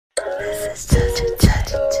This is just a touch.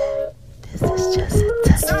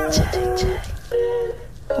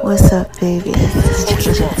 What's up, baby? This is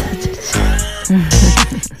just a touch.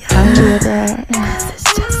 Y'all hear that?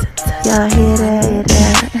 Y'all hear that?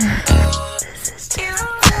 This is just a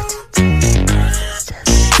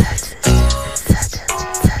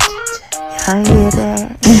touch. Y'all hear that?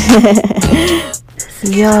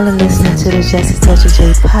 Y'all are listening to the Just a Touch of J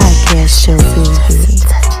podcast show, baby.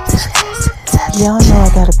 Y'all know I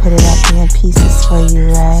gotta put it out there in pieces for you,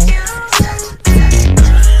 right?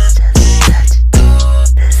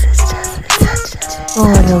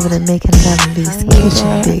 Going over to making Lemon Beast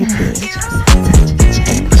kitchen, baby.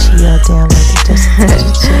 She all down like the Just a Touch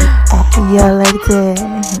of J. Y'all like that?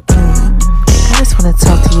 I just wanna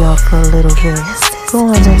talk to y'all for a little bit.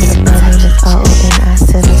 Going over to my name is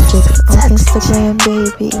RONI76 on Instagram,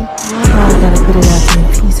 baby. I gotta put it out there in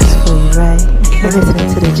pieces for you, right? You're listening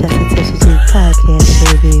to the Just a Touch of J podcast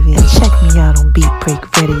show, baby. And check me out on Beat Break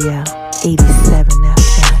Radio, 87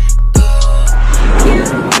 FM.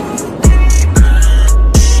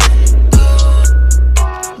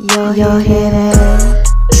 Y'all hear that?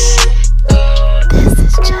 This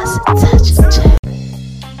is Just a Touch of J.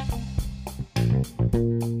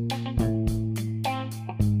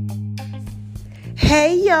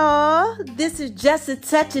 Hey y'all, this is Just a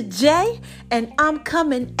Touch of J, and I'm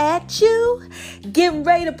coming at you, getting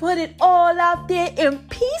ready to put it all out there in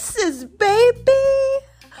pieces, baby.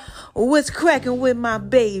 What's cracking with my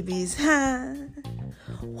babies, huh?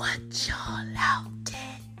 What y'all out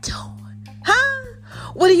there doing, huh?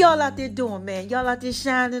 What are y'all out there doing, man? Y'all out there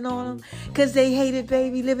shining on them because they hate it,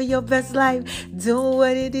 baby, living your best life, doing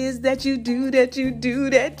what it is that you do.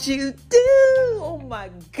 Oh my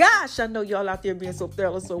gosh, I know y'all out there being so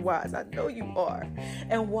thorough and so wise. I know you are.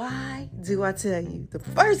 And why do I tell you? The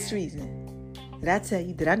first reason that I tell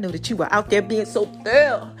you that I know that you are out there being so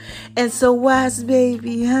thorough and so wise,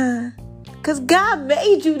 baby, huh? Because God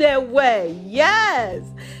made you that way. Yes.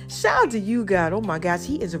 Shout out to you, God. Oh, my gosh.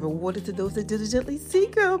 He is a rewarder to those that diligently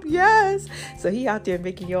seek him. Yes. So he out there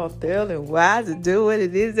making y'all thorough and wise and do what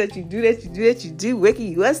it is that you do.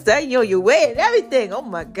 Waking you up, starting you on your way and everything. Oh,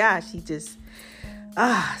 my gosh. He just,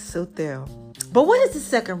 so thorough. But what is the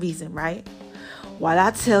second reason, right? While I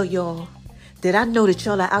tell y'all that I know that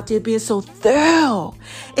y'all are out there being so thorough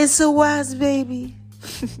and so wise, baby.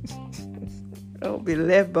 Don't be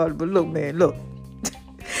left about it, but look, man, look.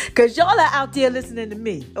 Because y'all are out there listening to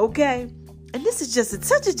me, okay? And this is Just a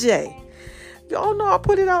Touch of J. Y'all know I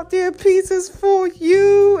put it out there in pieces for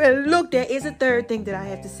you. And look, there is a third thing that I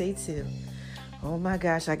have to say, too. Oh, my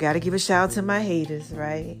gosh, I got to give a shout out to my haters,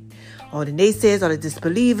 right? All the naysayers, all the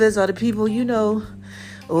disbelievers, all the people, oh,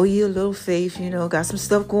 you a little faith, got some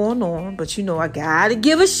stuff going on. But, I got to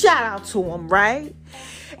give a shout out to them, right?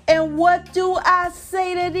 And what do I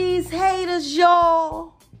say to these haters,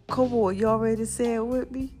 y'all? Come on, y'all ready to say it with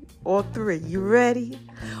me? All three. You ready?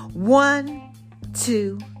 1,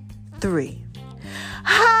 2, 3.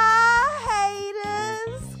 Hi,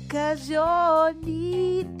 haters, cause y'all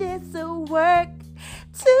need this work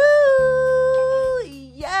too.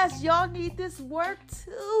 Yes, y'all need this work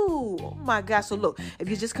too. Oh my gosh. So look, if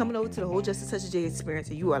you're just coming over to the whole Just a Touch of J experience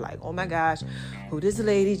and you are like, oh my gosh, who this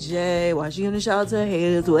lady J? Why she gonna shout out to her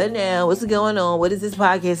haters? What now? What's going on? What is this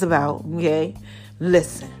podcast about? Okay.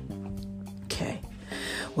 Listen. Okay.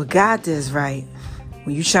 What God does, right?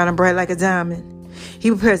 When you shining bright like a diamond,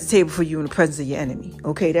 he prepares the table for you in the presence of your enemy.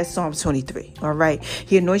 Okay, that's Psalms 23. All right.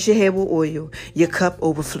 He anoints your head with oil. Your cup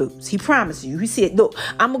overflows. He promised you. He said, look,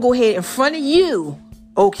 I'm going to go ahead in front of you.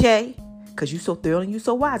 Okay. Because you so thorough and you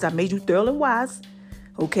so wise. I made you thorough and wise.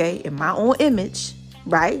 Okay. In my own image.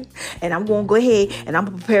 Right. And I'm going to go ahead and I'm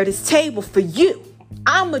going to prepare this table for you.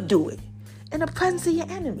 I'm going to do it in the presence of your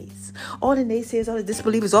enemies. All the naysayers, all the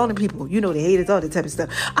disbelievers, all the people, the haters, all that type of stuff.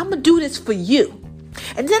 I'm going to do this for you.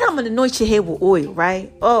 And then I'm going to anoint your head with oil,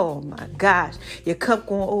 right? Oh, my gosh. Your cup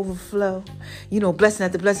going to overflow. Blessing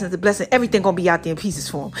after blessing after blessing. Everything going to be out there in pieces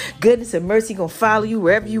for him. Goodness and mercy going to follow you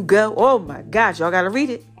wherever you go. Oh, my gosh. Y'all got to read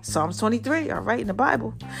it. Psalms 23, all right, in the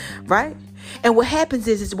Bible, right? And what happens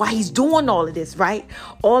is while he's doing all of this, right?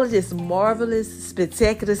 All of this marvelous,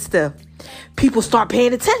 spectacular stuff, people start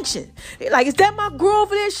paying attention. They're like, is that my girl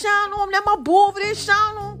over there shining on? That my boy over there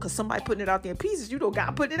shining on? Because somebody putting it out there in pieces.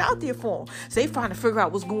 God putting it out there for them. So they trying to figure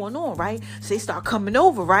out what's going on, right? So they start coming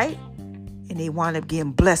over, right? And they wind up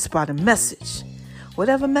getting blessed by the message.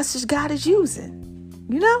 Whatever message God is using,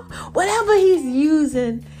 whatever he's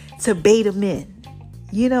using to bait them in.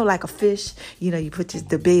 You know, like a fish, you know, you put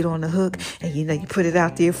the bait on the hook and, you know, you put it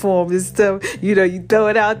out there for them and stuff. You know, you throw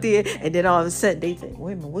it out there and then all of a sudden they think,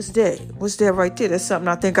 wait a minute, what's that? What's that right there? That's something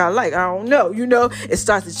I think I like. I don't know. You know, it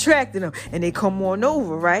starts attracting them and they come on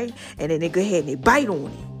over, right? And then they go ahead and they bite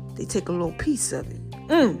on it. They take a little piece of it.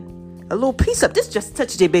 A little piece of this just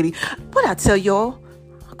touch it, baby. What I tell y'all?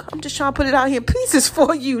 I'm just trying to put it out here in pieces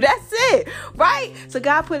for you. That's it, right? So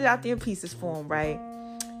God put it out there in pieces for them, right?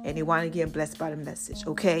 And they want to get blessed by the message,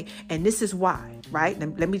 okay? And this is why, right?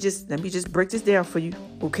 Let me just break this down for you,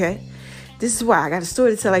 okay? This is why. I got a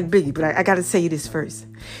story to tell like Biggie, but I got to tell you this first.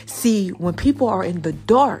 See, when people are in the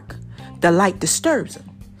dark, the light disturbs them.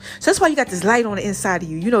 So that's why you got this light on the inside of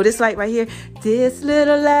you. You know this light right here? This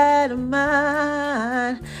little light of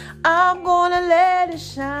mine, I'm going to let it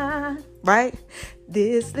shine, right?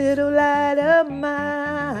 This little light of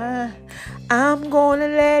mine, I'm gonna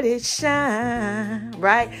let it shine,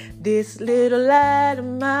 right? This little light of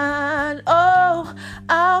mine, oh,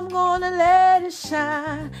 I'm gonna let it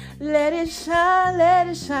shine, let it shine, let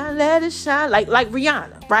it shine, let it shine. Like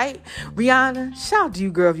Rihanna, right? Rihanna, shout out to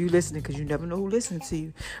you, girl, if you listening, because you never know who listening to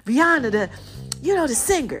you. Rihanna, the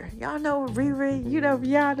singer. Y'all know Riri, you know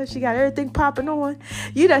Rihanna, she got everything popping on.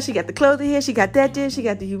 You know, she got the clothing here, she got that there, she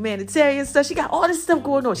got the humanitarian stuff, she got all this stuff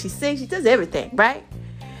going on. She sings, she does everything, right?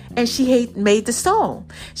 And she made the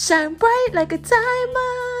song, Shine Bright Like a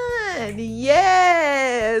Diamond.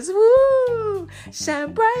 Yes, woo.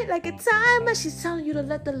 Shine bright like a diamond. She's telling you to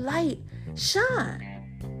let the light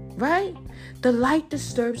shine, right? The light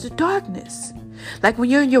disturbs the darkness. Like when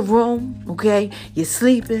you're in your room, okay, you're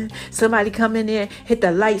sleeping, somebody come in there, hit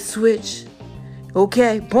the light switch,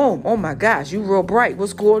 okay, boom, oh my gosh, you real bright.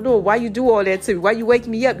 What's going on? Why you do all that to me? Why you wake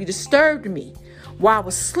me up? You disturbed me while I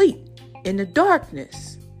was asleep in the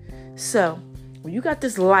darkness. So when you got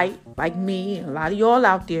this light, like me and a lot of y'all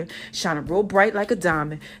out there, shining real bright like a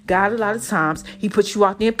diamond, God, a lot of times, he puts you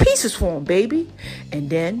out there in pieces for him, baby. And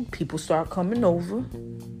then people start coming over.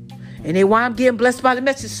 And they wind up getting blessed by the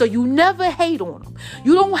message. So you never hate on them.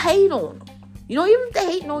 You don't hate on them. You know, even if they're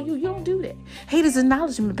hating on you, you don't do that. Hate is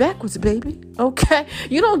acknowledgement backwards, baby. Okay?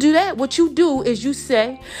 You don't do that. What you do is you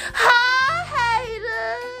say, hi,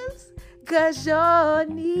 haters, because y'all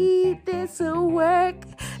need this work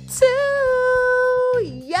too.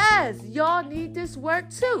 Yes, y'all need this work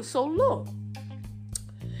too. So look,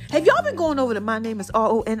 have y'all been going over to My Name is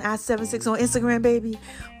RONI76 on Instagram, baby?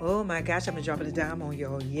 Oh my gosh, I've been dropping a dime on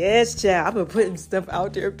y'all. Yes, child. I've been putting stuff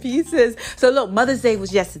out there in pieces. So look, Mother's Day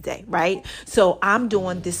was yesterday, right? So I'm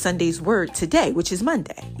doing this Sunday's Word today, which is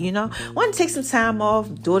Monday, you know? Want to take some time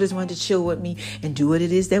off. Daughters wanted to chill with me and do what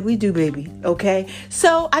it is that we do, baby. Okay?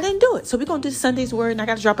 So I didn't do it. So we're going to do Sunday's Word and I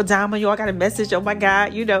got to drop a dime on y'all. I got a message. Oh my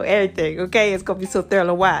God, you know, everything. Okay? It's going to be so thorough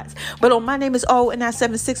and wise. But on My Name is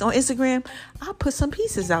RONI76 on Instagram, I'll put some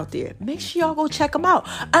pieces out there. Make sure y'all go check them out.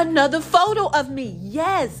 Another photo of me.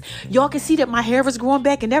 Yes. Y'all can see that my hair is growing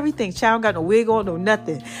back and everything. Child, got no wig on, no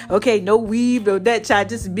nothing. Okay, no weave, no that, child.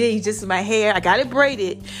 Just me, just my hair. I got it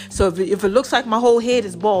braided. So if it looks like my whole head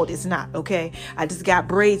is bald, it's not, okay? I just got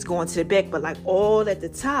braids going to the back, but like all at the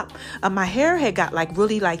top of my hair had got like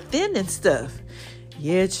really like thin and stuff.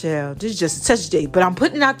 Yeah, child, this is just a touch day, but I'm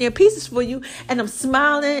putting it out there in pieces for you, and I'm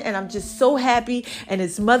smiling, and I'm just so happy, and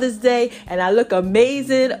it's Mother's Day, and I look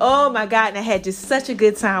amazing. Oh, my God, and I had just such a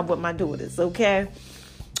good time with my daughters, okay?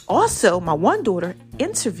 Also, my one daughter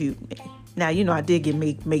interviewed me. Now, you know, I did get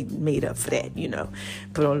made up for that, you know,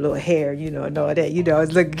 put on a little hair, you know, and all that, you know, I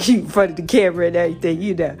was looking cute in front of the camera and everything,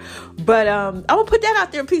 you know, but I'm going to put that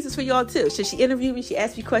out there in pieces for y'all too. So she interviewed me, she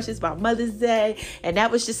asked me questions about Mother's Day, and that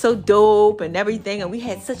was just so dope and everything, and we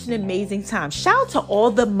had such an amazing time. Shout out to all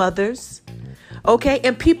the mothers, okay,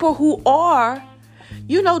 and people who are,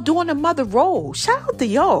 you know, doing the mother role. Shout out to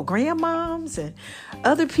y'all, grandmoms and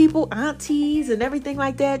other people, aunties and everything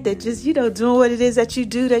like that just, you know, doing what it is that you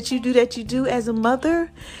do as a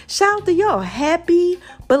mother. Shout out to y'all. Happy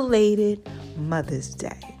belated Mother's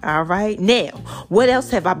Day. All right. Now, what else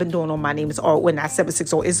have I been doing on My Name is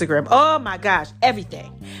RONI76 on Instagram? Oh my gosh.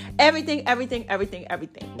 Everything.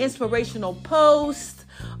 Inspirational posts.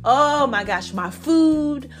 Oh my gosh. My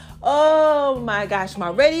food. Oh my gosh,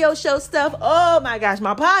 my radio show stuff. Oh my gosh,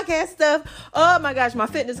 my podcast stuff. Oh my gosh, my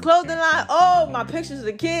fitness clothing line. Oh, my pictures of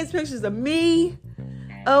the kids, pictures of me.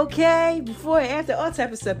 Okay, before and after, all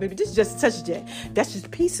type of stuff, baby. This is just a touch of that. That's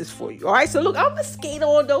just pieces for you. All right, so look, I'm going to skate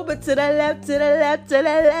on over to the left,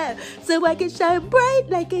 so I can shine bright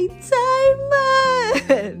like a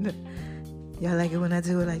diamond. Y'all like it when I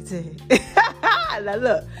do it like that? Now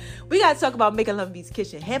look, we got to talk about making Love in V's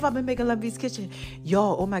Kitchen. Have I been making Love in V's Kitchen?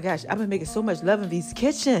 Y'all, oh my gosh, I've been making so much Love in V's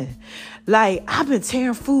Kitchen. Like, I've been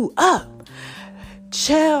tearing food up.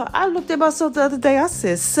 Child, I looked at myself the other day. I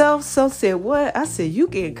said, self said, what? I said, you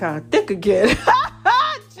getting kind of thick again.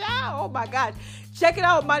 Child, oh my God. Check it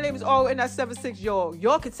out. My name is RN976, y'all.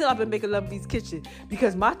 Y'all can tell I've been making Love Beats Kitchen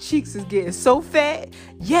because my cheeks is getting so fat.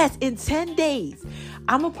 Yes, in 10 days.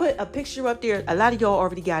 I'm going to put a picture up there. A lot of y'all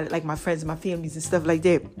already got it, like my friends and my families and stuff like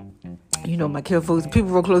that. You know, my kid folks,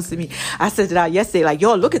 people real close to me. I said it out yesterday, like,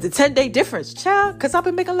 y'all, look at the 10-day difference, child, because I've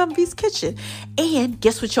been making Love Beats Kitchen. And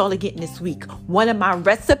guess what y'all are getting this week? One of my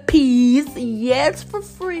recipes, yes, for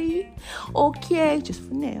free. Okay, just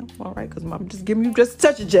for now, all right, because I'm just giving you just a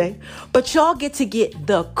touch of J. But y'all get to get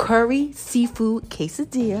the curry seafood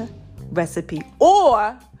quesadilla recipe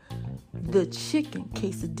or the chicken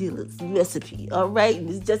quesadillas recipe, all right?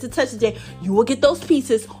 And it's just a touch of J. You will get those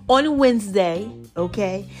pieces on Wednesday.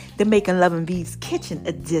 Okay, the Making Love and Beats Kitchen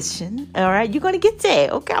edition. All right, you're gonna get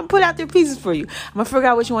that. Okay, I'll put out their pieces for you. I'm gonna figure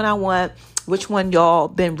out which one I want, which one y'all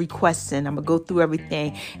been requesting. I'm gonna go through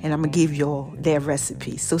everything and I'm gonna give y'all their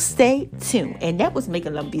recipe. So stay tuned. And that was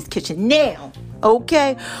Making Love and Beats Kitchen. Now,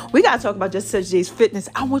 okay, we gotta talk about Just Such J's fitness.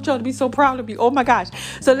 I want y'all to be so proud of me. Oh my gosh.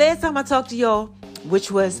 So last time I talked to y'all,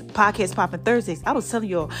 which was Podcast Poppin' Thursdays, I was telling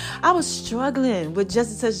y'all I was struggling with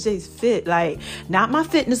Just Such J's Fit, like not my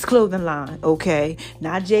fitness clothing line, okay,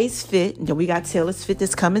 not J's Fit, and then we got Taylor's Fit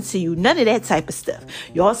that's coming to you, none of that type of stuff.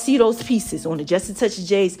 Y'all see those pieces on the Just Such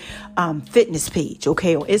J's fitness page,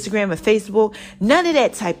 okay, on Instagram and Facebook, none of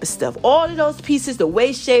that type of stuff. All of those pieces, the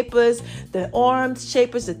waist shapers, the arms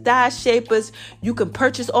shapers, the thigh shapers, you can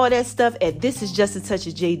purchase all that stuff at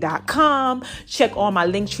thisisjustatouchofj.com. Check all my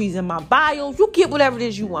link trees in my bio. You get whatever it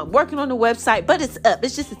is you want. Working on the website, but it's up.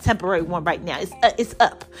 It's just a temporary one right now. It's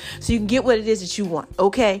up. So you can get what it is that you want,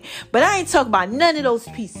 okay? But I ain't talking about none of those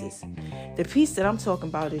pieces. The piece that I'm talking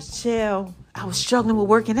about is, chill, I was struggling with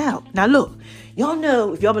working out. Now look, y'all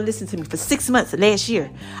know, if y'all been listening to me for 6 months last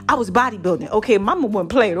year, I was bodybuilding, okay? Mama wasn't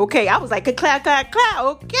playing, okay? I was like, clap,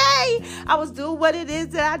 okay? I was doing what it is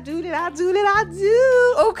that I do,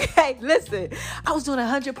 okay? Listen, I was doing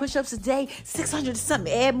 100 push-ups a day, 600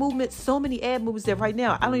 something ab movements, so many ab movements that right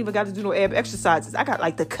now, I don't even got to do no ab exercises. I got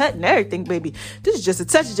like the cut and everything, baby. This is just a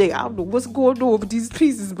touch of J. I don't know what's going on with these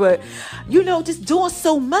pieces, but, you know, just doing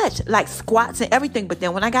so much, like squats and everything. But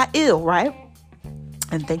then when I got ill, right?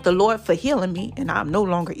 And thank the Lord for healing me. And I'm no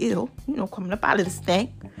longer ill, you know, coming up out of this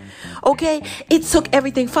thing. Okay. It took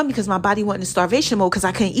everything from me because my body went in starvation mode because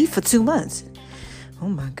I couldn't eat for 2 months. Oh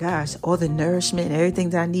my gosh. All the nourishment and everything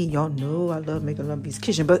that I need. Y'all know I love Making Love Beats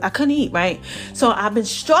Kitchen, but I couldn't eat, right? So I've been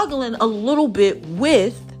struggling a little bit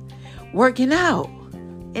with working out.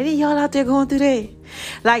 Any of y'all out there going through that?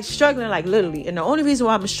 Like struggling, like literally. And the only reason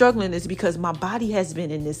why I'm struggling is because my body has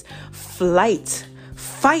been in this fight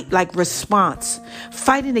like response,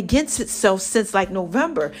 fighting against itself since like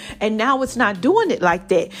November, and now it's not doing it like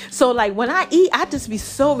that. So like when I eat, I just be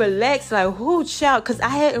so relaxed, like whoo child, because I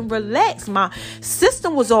hadn't relaxed. My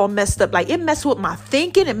system was all messed up. Like it messed with my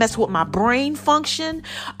thinking, it messed with my brain function.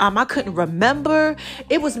 I couldn't remember.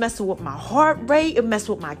 It was messing with my heart rate, it messed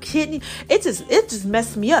with my kidney. It just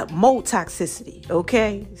messed me up. Mold toxicity,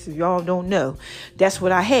 okay? So y'all don't know, that's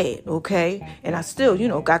what I had, okay? And I still, you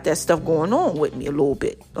know, got that stuff going on with me a little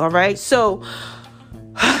bit. All right. So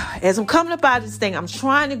as I'm coming up out of this thing, I'm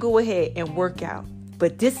trying to go ahead and work out.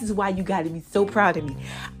 But this is why you got to be so proud of me.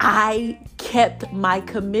 I kept my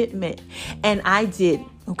commitment and I did.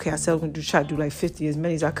 Okay. I said I was going to try to do like 50, as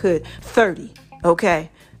many as I could. 30. Okay.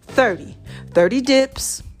 30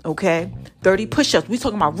 dips. Okay. 30 push-ups. We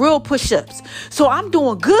talking about real push-ups. So I'm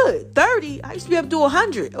doing good. 30. I used to be able to do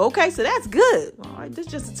 100. Okay. So that's good. All right. This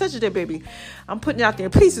is just a touch of that, baby. I'm putting it out there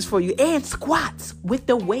in pieces for you. And squats with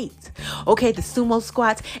the weight. Okay. The sumo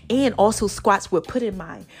squats and also squats with putting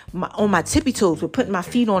my on my tippy toes, with putting my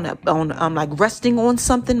feet on like resting on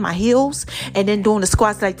something, my heels, and then doing the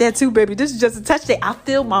squats like that too, baby. This is just a touch that I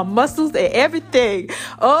feel my muscles and everything.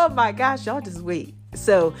 Oh my gosh. Y'all just wait.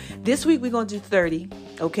 So this week we're going to do 30,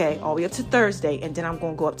 okay, all the way up to Thursday, and then I'm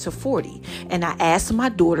going to go up to 40. And I asked my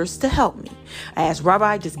daughters to help me. I asked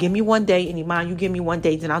Rabbi, just give me one day, and Iman, you give me one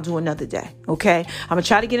day, then I'll do another day, okay? I'm going to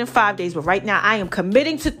try to get in 5 days, but right now I am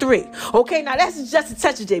committing to 3, okay? Now that's just a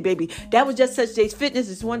touch of J, baby. That was Just Such J's Fitness.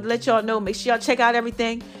 Just wanted to let y'all know. Make sure y'all check out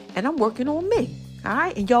everything, and I'm working on me, all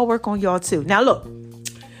right? And y'all work on y'all too. Now look,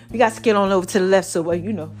 we got to get on over to the left, so, well,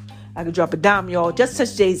 you know, I can drop a dime, y'all. Just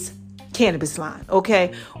Such J's cannabis line,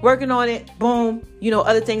 okay? Working on it. Boom. You know,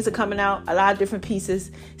 other things are coming out. A lot of different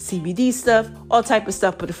pieces, CBD stuff, all type of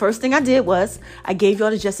stuff. But the first thing I did was I gave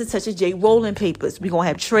y'all the Just a Touch of J rolling papers. We're going to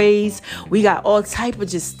have trays. We got all type of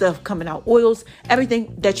just stuff coming out. Oils,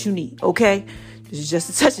 everything that you need, okay? This is Just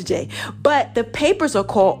a Touch of J. But the papers are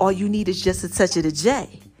called All You Need Is Just a Touch of the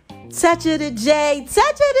J. Touch of the J.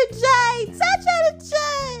 Touch of the J. Touch of the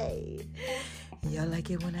J. Y'all like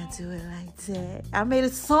it when I do it like that. I made a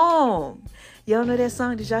song. Y'all know that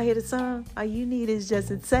song? Did y'all hear the song? All you need is just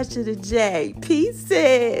a touch of the J.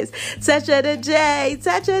 Pieces. Touch of the J.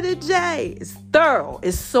 Touch of the J. It's thorough.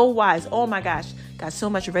 It's so wise. Oh my gosh. Got so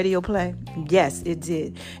much radio play. Yes, it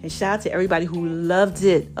did. And shout out to everybody who loved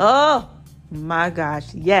it. Oh my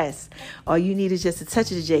gosh. Yes. All you need is just a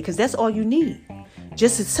touch of the J, because that's all you need.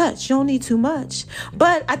 Just a touch. You don't need too much.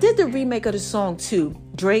 But I did the remake of the song too.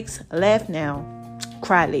 Drake's Laugh Now,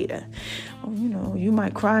 Cry Later. Oh, you know, you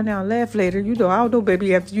might cry now, laugh later. You know, I don't know,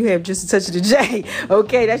 baby, after you have just a touch of the J.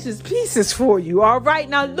 Okay, that's just pieces for you. All right,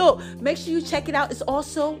 now look, make sure you check it out. It's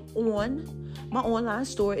also on my online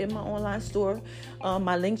store,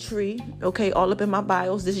 my link tree. Okay, all up in my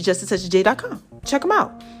bios. This is justatouchofj.com. Check them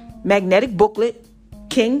out. Magnetic booklet,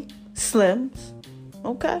 King Slims.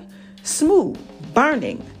 Okay, smooth,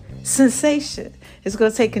 burning, sensation. It's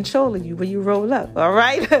going to take control of you when you roll up. All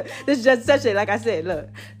right. This is just such a, like I said, look,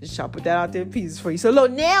 just try to put that out there in pieces for you. So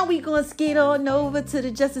look, now we going to skate on over to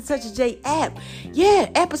the Just a Touch of J app.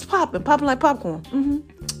 Yeah, app is popping like popcorn.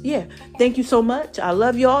 Yeah. Thank you so much. I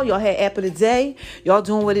love y'all. Y'all had app of the day. Y'all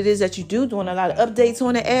doing what it is that you do, doing a lot of updates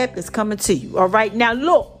on the app. It's coming to you. All right. Now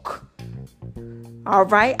look. All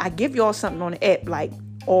right. I give y'all something on the app like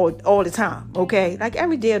all the time, okay? Like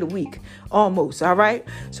every day of the week, almost, all right?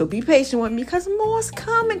 So be patient with me, because more's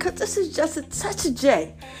coming, because this is just a touch of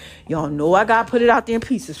J. Y'all know I got to put it out there in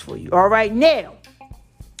pieces for you, all right? Now,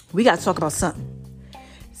 we got to talk about something.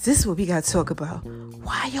 This is what we got to talk about.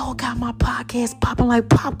 Why y'all got my podcast popping like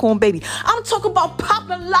popcorn, baby? I'm talking about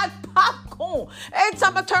popping like popcorn. Every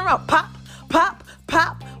time I turn around, pop, pop,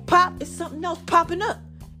 pop, pop, it's something else popping up.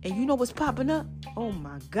 And you know what's popping up? Oh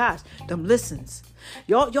my gosh, them listens.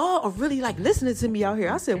 Y'all are really like listening to me out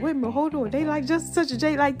here. I said, wait a minute, hold on. They like just such a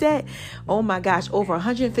J like that. Oh my gosh, over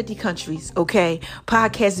 150 countries, okay?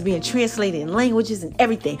 Podcasts is being translated in languages and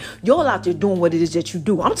everything. Y'all out there doing what it is that you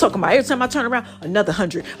do. I'm talking about every time I turn around, another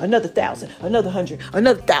 100, another 1,000, another 100,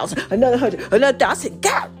 another 1,000, another 100, another 1,000. I said,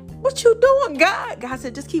 God, what you doing, God? God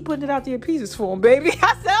said, just keep putting it out there in pieces for him, baby.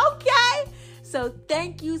 I said, okay. So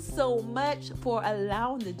thank you so much for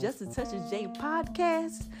allowing the Just a Touch of J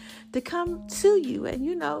podcast to come to you and,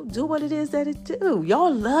 you know, do what it is that it do.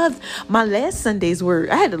 Y'all loved my last Sunday's word.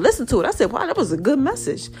 I had to listen to it. I said, wow, that was a good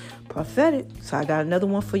message. Prophetic. So I got another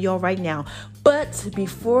one for y'all right now. But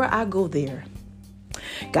before I go there,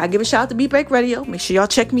 gotta give a shout out to Beat Break Radio. Make sure y'all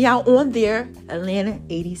check me out on there. Atlanta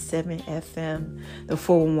 87 FM, the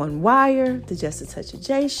 411 Wire, the Just a Touch of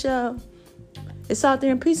J show. It's out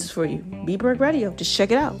there in pieces for you. Beat Break Radio. Just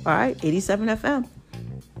check it out. All right. 87 FM.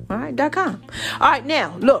 All right. .com. All right.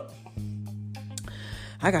 Now, look.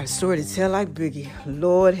 I got a story to tell like Biggie.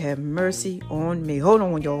 Lord have mercy on me. Hold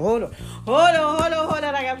on, y'all. Hold on.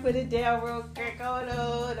 I got to put it down real quick. Hold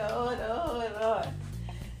on.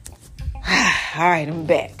 All right. I'm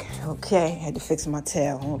back. Okay. Had to fix my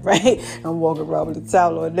towel. All right. I'm walking around with the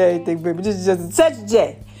towel on and everything, baby. This is just a touch of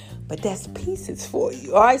J. But that's pieces for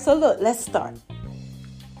you. All right. So look, let's start.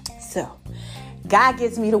 So, God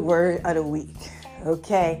gives me the word of the week,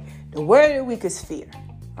 okay? The word of the week is fear,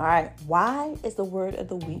 all right? Why is the word of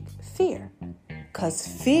the week fear? Because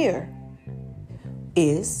fear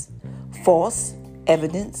is false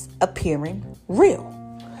evidence appearing real.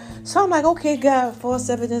 So I'm like, okay, God, false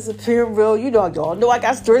evidence appearing real. You know, y'all know I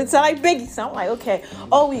got stories to tell like Biggie. So I'm like, okay,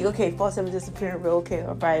 okay, false evidence appearing real. Okay,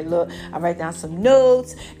 all right, look, I write down some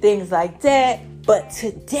notes, things like that. But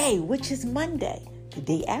today, which is Monday, the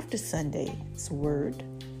day after Sunday's word,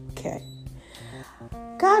 okay,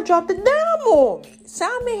 God dropped it down on me. So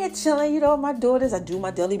I'm in here chilling, you know, with my daughters. I do my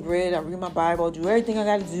daily bread. I read my Bible. I do everything I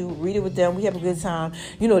got to do. Read it with them. We have a good time.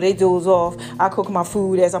 You know, they doze off. I cook my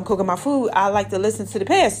food. As I'm cooking my food, I like to listen to the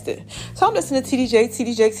pastor. So I'm listening to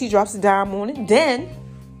TD Jakes. He drops a dime on it. Then,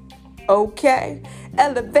 okay,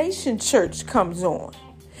 Elevation Church comes on.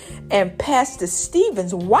 And Pastor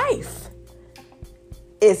Stephen's wife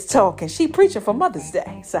is talking. She preaching for Mother's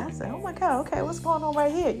Day. So I said, oh my God, okay, what's going on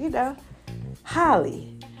right here? You know, Holly.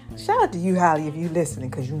 Shout out to you, Holly, if you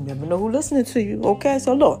listening, because you never know who's listening to you. Okay,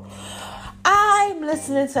 so look, I'm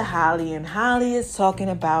listening to Holly, and Holly is talking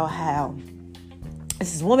about how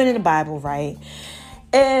this is a woman in the Bible, right?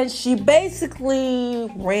 And she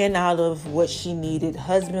basically ran out of what she needed.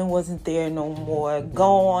 Husband wasn't there no more,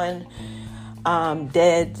 gone.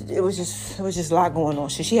 Dead. It was just a lot going on.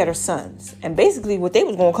 She had her sons, and basically what they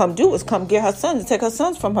was gonna come do was come get her sons and take her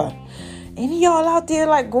sons from her. Any y'all out there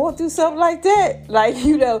like going through something like that? Like,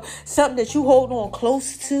 you know, something that you hold on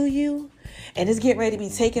close to you, and it's getting ready to be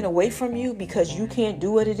taken away from you because you can't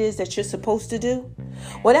do what it is that you're supposed to do.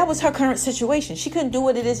 Well, that was her current situation. She couldn't do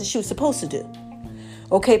what it is that she was supposed to do.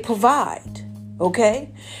 Okay, provide.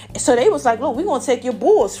 Okay, so they was like, look, we're going to take your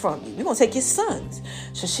boys from you. We're going to take your sons.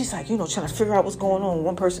 So she's like, trying to figure out what's going on.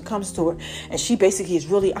 One person comes to her and she basically is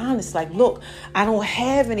really honest. Like, look, I don't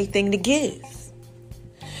have anything to give.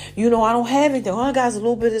 I don't have anything. All I got is a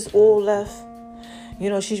little bit of this oil left.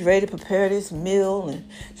 She's ready to prepare this meal and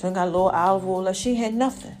she got a little olive oil left. She had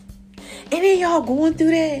nothing. Any of y'all going through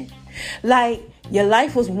that? Like, your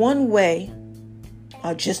life was one way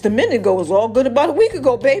just a minute ago. It was all good about a week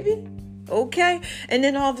ago, baby. Okay? And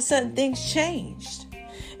then all of a sudden things changed.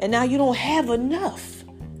 And now you don't have enough.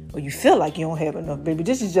 Or you feel like you don't have enough, baby.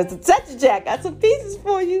 This is just a touch jack. Got some pieces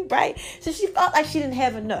for you, right? So she felt like she didn't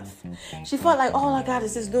have enough. She felt like all I got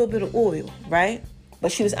is this little bit of oil, right?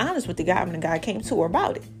 But she was honest with the guy when the guy came to her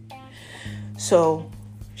about it. So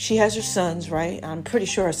she has her sons, right? I'm pretty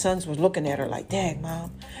sure her sons were looking at her like, dang,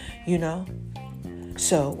 Mom,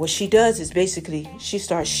 So what she does is basically she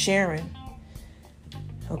starts sharing,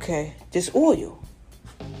 this oil.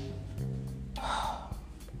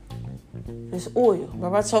 This oil.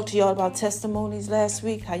 Remember I talked to y'all about testimonies last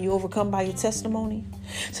week? How you overcome by your testimony?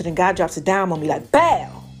 So then God drops a dime on me like,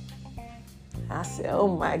 bam! I said,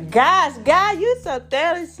 oh my gosh, God, you so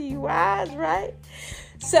talented, wise, right?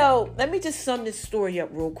 So let me just sum this story up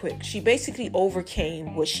real quick. She basically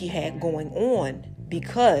overcame what she had going on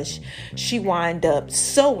because she wound up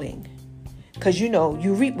sowing. Because,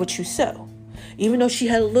 you reap what you sow. Even though she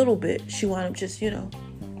had a little bit, she wound up just,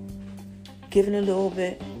 giving a little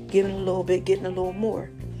bit, getting a little more.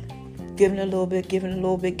 Giving a little bit, getting a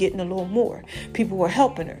little more. People were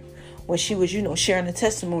helping her. When she was, sharing the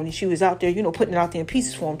testimony, she was out there, putting it out there in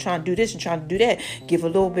pieces for them, trying to do this and trying to do that. Give a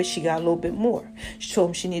little bit, she got a little bit more. She told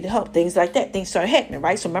him she needed help. Things like that. Things started happening,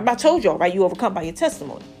 right? So remember I told y'all, right? You overcome by your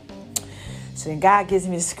testimony. So then God gives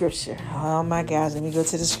me the scripture. Oh my gosh, let me go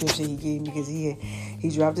to the scripture he gave me because he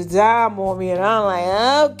dropped a dime on me and I'm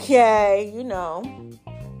like, okay,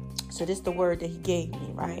 So this is the word that he gave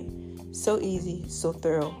me, right? So easy, so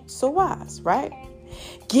thorough, so wise, right?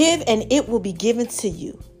 Give and it will be given to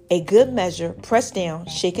you. A good measure, pressed down,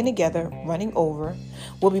 shaken together, running over,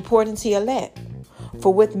 will be poured into your lap.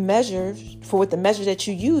 For with the measure that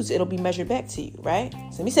you use, it'll be measured back to you, right?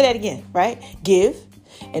 So let me say that again, right? Give,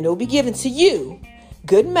 and it'll be given to you.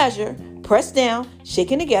 Good measure, pressed down,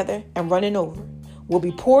 shaken together, and running over, will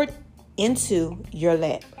be poured into your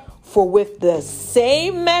lap. For with the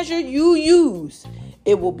same measure you use,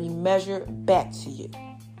 it will be measured back to you.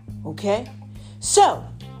 Okay? So,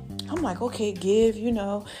 I'm like, okay, give, you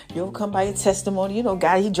overcome by your testimony.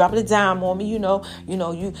 God, he dropped a dime on me,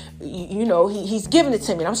 he's giving it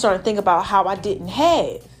to me. And I'm starting to think about how I didn't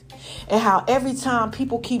have and how every time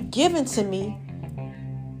people keep giving to me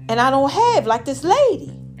and I don't have, like this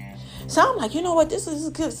lady. So I'm like, you know what? This is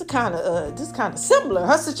kind of similar.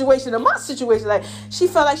 Her situation and my situation. Like she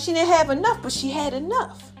felt like she didn't have enough, but she had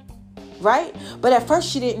enough, right? But at first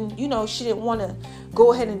she didn't want to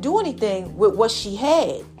go ahead and do anything with what she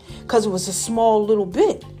had. Because it was a small little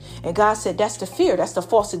bit. And God said, that's the fear. That's the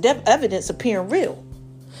false evidence appearing real.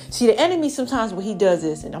 See, the enemy sometimes what he does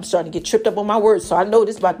is, and I'm starting to get tripped up on my words, so I know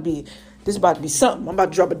this is about to be something. I'm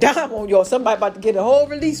about to drop a dime on y'all. Somebody about to get a whole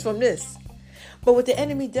release from this. But what the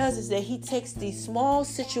enemy does is that he takes these small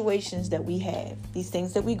situations that we have, these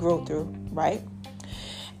things that we grow through, right?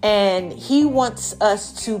 And he wants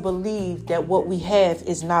us to believe that what we have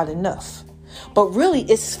is not enough. But really,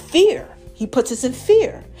 it's fear. He puts us in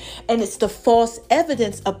fear. And it's the false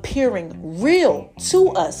evidence appearing real to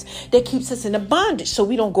us that keeps us in a bondage. So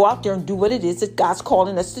we don't go out there and do what it is that God's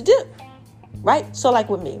calling us to do. Right? So like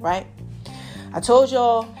with me, right? I told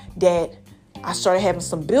y'all that I started having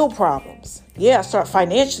some bill problems. Yeah, I started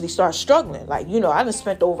financially struggling. Like, I done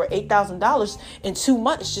spent over $8,000 in 2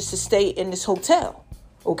 months just to stay in this hotel.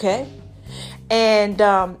 Okay? And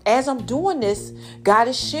as I'm doing this, God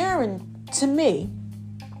is sharing to me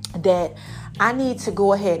that I need to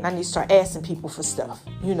go ahead and I need to start asking people for stuff,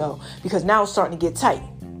 because now it's starting to get tight.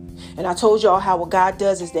 And I told y'all how what God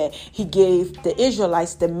does is that he gave the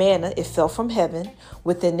Israelites the manna. It fell from heaven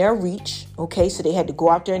within their reach. Okay, so they had to go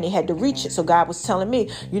out there and they had to reach it. So God was telling me,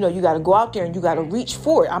 you got to go out there and you got to reach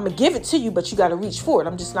for it. I'm going to give it to you, but you got to reach for it.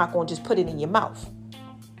 I'm just not going to just put it in your mouth.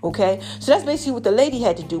 Okay, so that's basically what the lady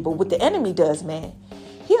had to do. But what the enemy does, man,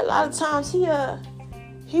 a lot of times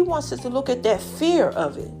he wants us to look at that fear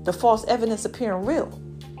of it, the false evidence appearing real.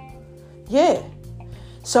 Yeah.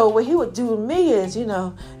 So what he would do to me is,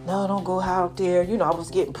 no, don't go out there. I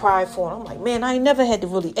was getting prideful. And I'm like, man, I ain't never had to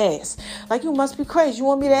really ask. Like, you must be crazy. You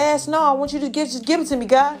want me to ask? No, I want you to just give it to me,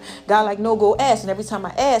 God. God, like, no, go ask. And every time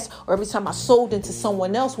I asked, or every time I sold into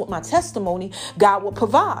someone else with my testimony, God will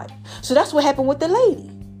provide. So that's what happened with the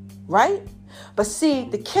lady, right? But see,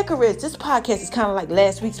 the kicker is, this podcast is kind of like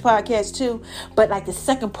last week's podcast too. But like the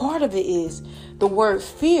second part of it is the word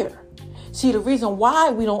fear. See, the reason why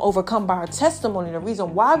we don't overcome by our testimony, the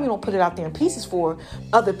reason why we don't put it out there in pieces for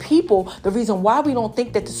other people, the reason why we don't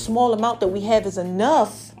think that the small amount that we have is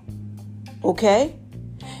enough, okay,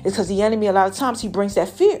 is because the enemy, a lot of times, he brings that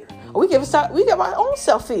fear. Or we give our own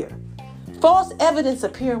self-fear. False evidence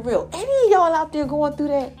appearing real. Any of y'all out there going through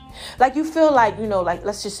that? Like you feel like, like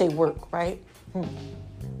let's just say work, right?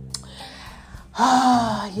 I'm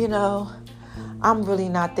really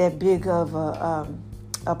not that big of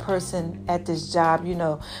a person at this job,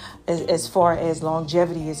 as far as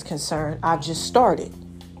longevity is concerned. I just started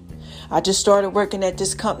working at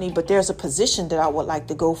this company, but there's a position that I would like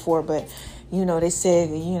to go for. But, they said,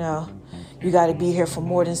 you got to be here for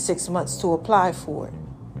more than 6 months to apply for it.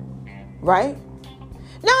 Right?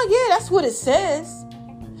 Now, yeah, that's what it says.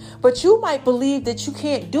 But you might believe that you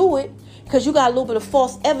can't do it because you got a little bit of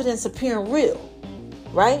false evidence appearing real.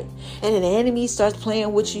 Right? And then the enemy starts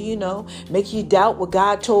playing with you, make you doubt what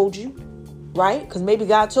God told you. Right? Because maybe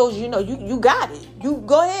God told you, you got it. You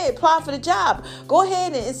go ahead, apply for the job. Go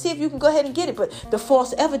ahead and see if you can go ahead and get it. But the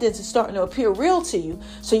false evidence is starting to appear real to you.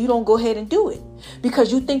 So you don't go ahead and do it.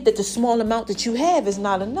 Because you think that the small amount that you have is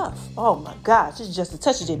not enough. Oh my gosh, this is just a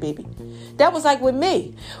touch of it, baby. That was like with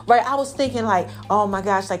me, right? I was thinking like, oh my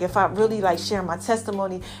gosh, like if I really like share my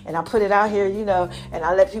testimony and I put it out here, and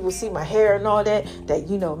I let people see my hair and all that,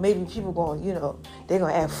 maybe people going, they're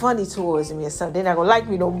going to act funny towards me or something. They're not going to like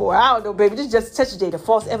me no more. I don't know, baby. This is just a touch of it. The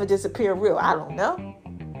false evidence appearing real. I don't know.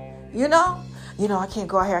 I can't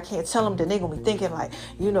go out here. I can't tell them that they're going to be thinking like,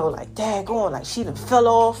 like daggone, like she done fell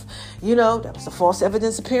off. That was the false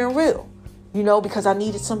evidence appearing real, because I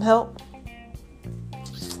needed some help.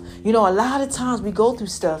 A lot of times we go through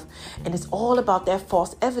stuff and it's all about that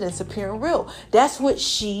false evidence appearing real. That's what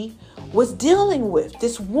she was dealing with,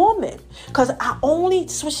 this woman. Because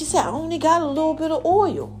that's what she said, I only got a little bit of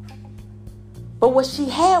oil. But what she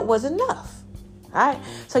had was enough. All right.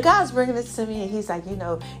 So God's bringing this to me and he's like,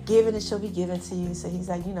 give and it shall be given to you. So he's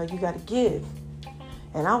like, you got to give.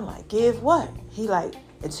 And I'm like, give what? He like,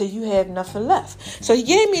 until you have nothing left. So he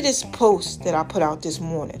gave me this post that I put out this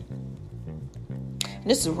morning. And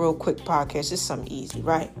this is a real quick podcast. It's something easy,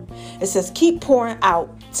 right? It says, keep pouring out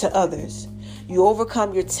to others. You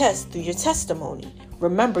overcome your test through your testimony.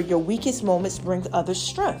 Remember, your weakest moments bring others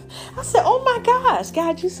strength. I said, oh my gosh,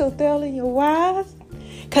 God, you so thorough and you're wise.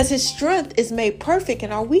 Because his strength is made perfect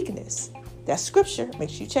in our weakness. That's scripture. Make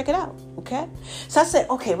sure you check it out. Okay. So I said,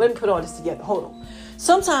 okay, let me put all this together. Hold on.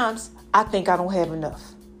 Sometimes I think I don't have enough.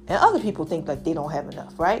 And other people think like they don't have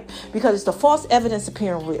enough, right? Because it's the false evidence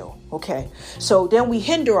appearing real. Okay. So then we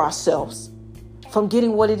hinder ourselves from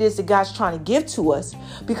getting what it is that God's trying to give to us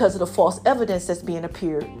because of the false evidence that's being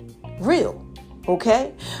appeared real.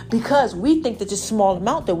 Okay. Because we think that this small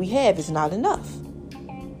amount that we have is not enough.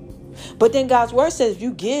 But then God's word says, if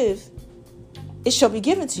you give, it shall be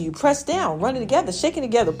given to you. Pressed down, running together, shaking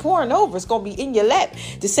together, pouring over. It's going to be in your lap.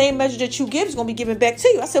 The same measure that you give is going to be given back to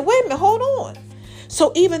you. I said, wait a minute, hold on.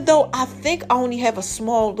 So even though I think I only have a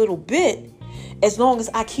small little bit, as long as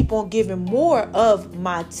I keep on giving more of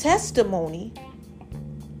my testimony,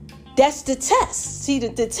 that's the test. See,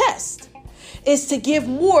 the test is to give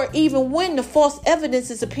more even when the false evidence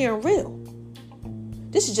is appearing real.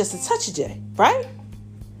 This is just a touch of it, right?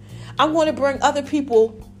 I'm going to bring other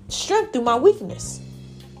people strength through my weakness.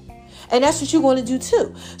 And that's what you're going to do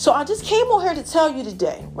too. So I just came on here to tell you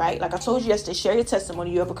today, right? Like I told you yesterday, share your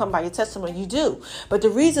testimony. You overcome by your testimony. You do. But the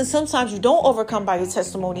reason sometimes you don't overcome by your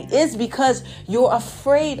testimony is because you're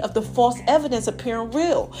afraid of the false evidence appearing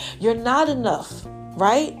real. You're not enough,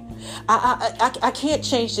 right? I can't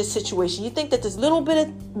change this situation. You think that this little bit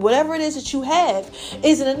of whatever it is that you have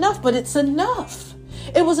isn't enough, but it's enough.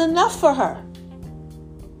 It was enough for her.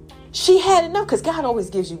 She had enough because God always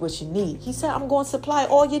gives you what you need. He said, I'm going to supply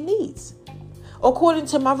all your needs according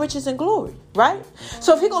to my riches and glory, right?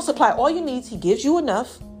 So if he's going to supply all your needs, he gives you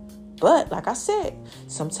enough. But like I said,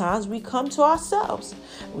 sometimes we come to ourselves.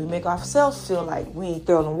 We make ourselves feel like we ain't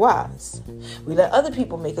thorough and wise. We let other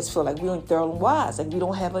people make us feel like we ain't thorough and wise, like we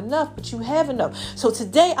don't have enough, but you have enough. So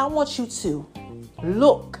today I want you to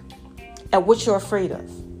look at what you're afraid of,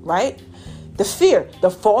 right? The fear, the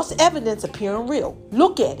false evidence appearing real.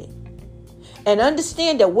 Look at it. And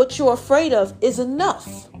understand that what you're afraid of is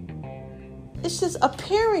enough. It's just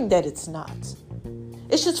appearing that it's not.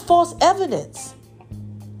 It's just false evidence.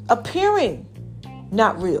 Appearing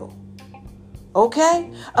not real.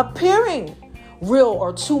 Okay? Appearing real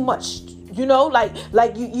or too much. You know, like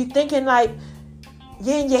you thinking like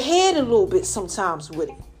you're in your head a little bit sometimes with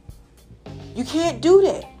it. You can't do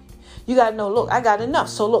that. You got to know, look, I got enough.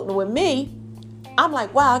 So look, with me, I'm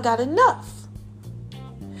like, wow, I got enough.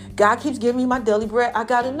 God keeps giving me my daily bread. I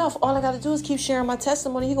got enough. All I got to do is keep sharing my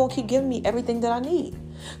testimony. He's going to keep giving me everything that I need.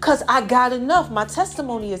 Because I got enough. My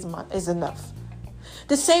testimony is enough.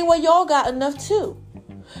 The same way y'all got enough too.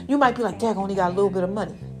 You might be like, Dad, I only got a little bit of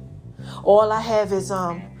money. All I have is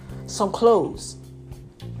some clothes.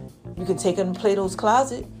 You can take them to Plato's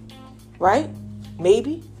Closet, right?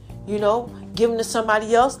 Maybe, you know, give them to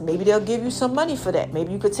somebody else. Maybe they'll give you some money for that.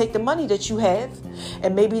 Maybe you could take the money that you have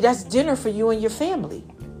and maybe that's dinner for you and your family,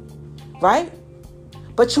 right?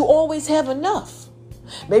 But you always have enough.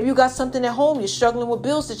 Maybe you got something at home. You're struggling with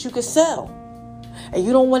bills that you could sell and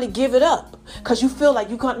you don't want to give it up because you feel like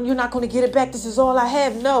you're not going to get it back. This is all I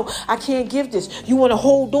have. No, I can't give this. You want to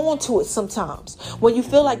hold on to it sometimes when you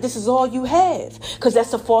feel like this is all you have because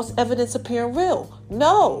that's a false evidence appearing real.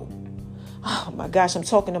 No. Oh my gosh, I'm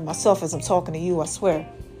talking to myself as I'm talking to you, I swear.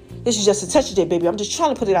 This is just a touch today, baby. I'm just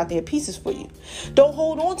trying to put it out there in pieces for you. Don't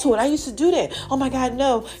hold on to it. I used to do that. Oh my God,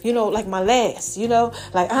 no. You know, like my last, you know,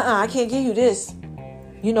 like, I can't give you this.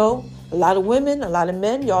 You know, a lot of women, a lot of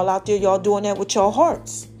men, y'all out there, y'all doing that with your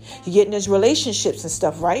hearts. You get in these relationships and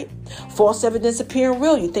stuff, right? False evidence appearing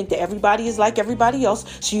real. You think that everybody is like everybody else,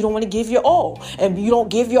 so you don't want to give your all. And you don't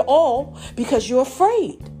give your all because you're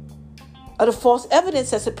afraid of the false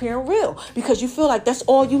evidence that's appearing real. Because you feel like that's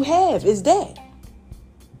all you have is that.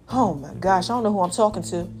 Oh my gosh, I don't know who I'm talking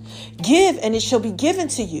to. Give and it shall be given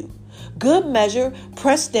to you. Good measure,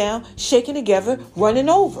 pressed down, shaken together, running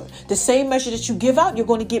over. The same measure that you give out, you're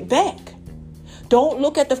going to get back. Don't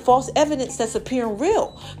look at the false evidence that's appearing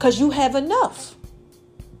real because you have enough.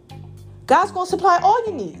 God's going to supply all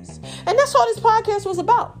your needs. And that's all this podcast was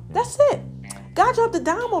about. That's it. God dropped a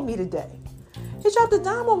dime on me today. He dropped a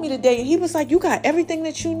dime on me today and he was like, you got everything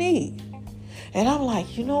that you need. And I'm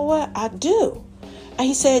like, you know what? I do. And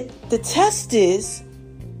he said, the test is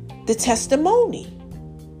the testimony.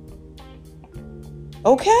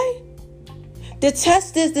 Okay? The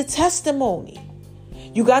test is the testimony.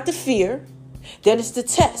 You got the fear. Then it's the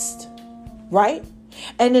test. Right?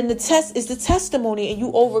 And then the test is the testimony and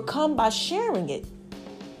you overcome by sharing it.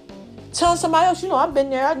 Telling somebody else, you know, I've been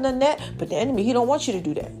there, I've done that. But the enemy, he don't want you to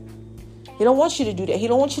do that. He don't want you to do that. He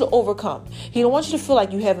don't want you to overcome. He don't want you to feel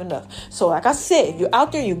like you have enough. So like I said, if you're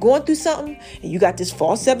out there, you're going through something and you got this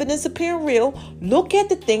false evidence appearing real, look at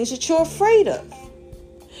the things that you're afraid of.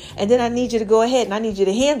 And then I need you to go ahead and I need you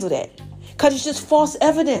to handle that. Because it's just false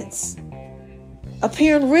evidence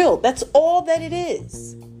appearing real. That's all that it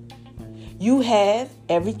is. You have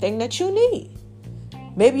everything that you need.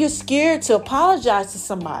 Maybe you're scared to apologize to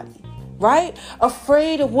somebody, right?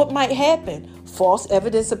 Afraid of what might happen. False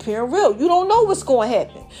evidence appearing real. You don't know what's going to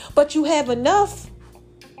happen, but you have enough.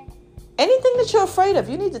 Anything that you're afraid of,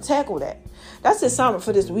 you need to tackle that. That's the assignment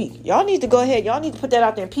for this week. Y'all need to go ahead. Y'all need to put that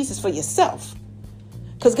out there in pieces for yourself.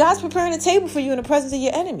 Because God's preparing a table for you in the presence of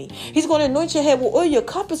your enemy. He's going to anoint your head with oil. Your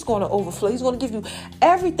cup is going to overflow. He's going to give you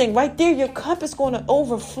everything right there. Your cup is going to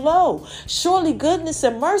overflow. Surely goodness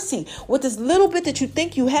and mercy with this little bit that you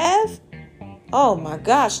think you have. Oh my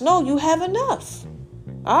gosh. No, you have enough.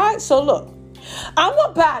 All right. So look, I'm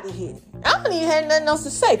up out of here. I don't even have nothing else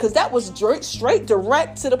to say because that was straight,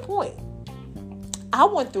 direct to the point. I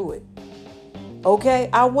went through it.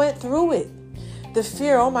 Okay. I went through it. The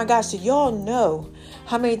fear. Oh my gosh. So y'all know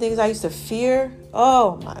how many things I used to fear?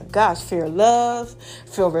 Oh my gosh, fear of love,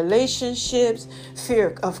 fear of relationships,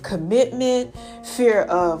 fear of commitment, fear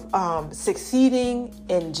of succeeding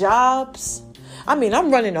in jobs. I mean,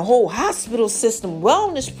 I'm running a whole hospital system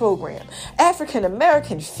wellness program. African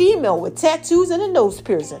American female with tattoos and a nose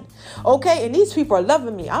piercing. Okay, and these people are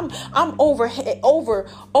loving me. I'm over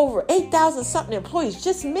 8,000 something employees,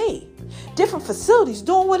 just me. Different facilities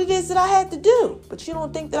doing what it is that I had to do. But you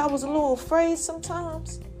don't think that I was a little afraid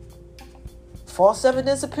sometimes? False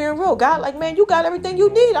evidence appearing real. God like, man, you got everything you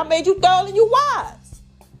need. I made you thorough and you wise.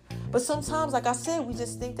 But sometimes, like I said, we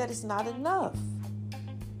just think that it's not enough.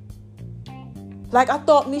 Like I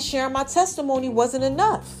thought me sharing my testimony wasn't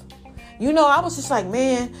enough. You know, I was just like,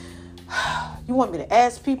 man, you want me to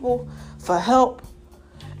ask people for help?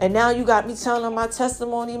 And now you got me telling them my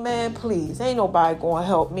testimony, man, please. Ain't nobody going to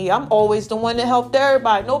help me. I'm always the one that helped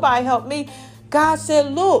everybody. Nobody helped me. God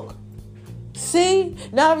said, look, see,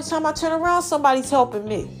 now every time I turn around, somebody's helping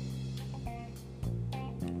me.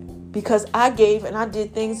 because I gave and I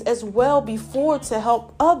did things as well before to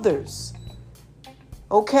help others.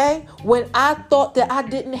 Okay? When I thought that I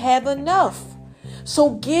didn't have enough.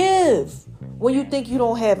 So give when you think you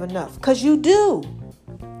don't have enough, because you do.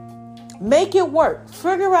 Make it work.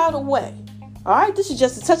 Figure out a way. All right? This is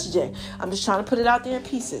just a touch of J. I'm just trying to put it out there in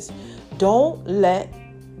pieces. Don't let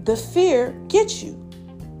the fear get you.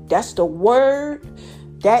 That's the word.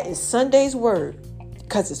 That is Sunday's word,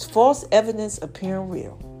 because it's false evidence appearing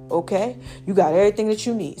real. Okay? You got everything that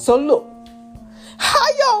you need. So look, how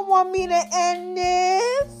y'all want me to end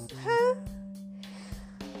this? Huh?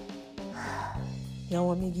 Y'all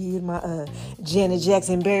want me to give you my Janet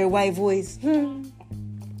Jackson, Barry White voice?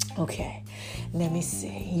 Okay, let me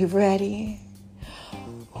see. You ready?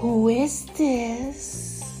 Who is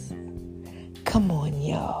this? Come on,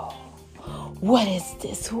 y'all. What is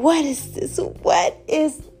this? What is this? What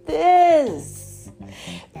is this?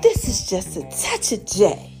 This is just a touch of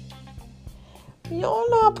J. Y'all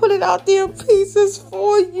know I put it out there in pieces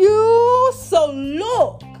for you. So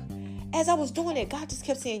look, as I was doing it, God just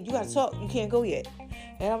kept saying, you got to talk. You can't go yet.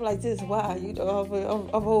 And I'm like this, wow,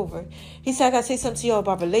 I'm over. He said, I got to say something to y'all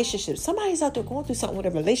about relationships. Somebody's out there going through something with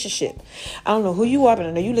a relationship. I don't know who you are, but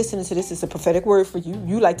I know you listening to this. It's a prophetic word for you.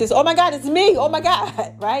 You like this. Oh my God, it's me. Oh my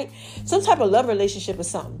God, right? Some type of love relationship or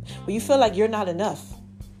something where you feel like you're not enough.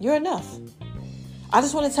 You're enough. I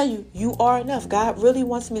just want to tell you, you are enough. God really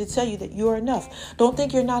wants me to tell you that you are enough. Don't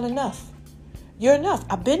think you're not enough. You're enough.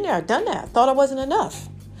 I've been there, done that. Thought I wasn't enough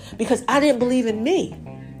because I didn't believe in me.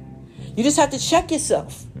 You just have to check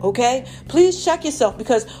yourself, okay? Please check yourself,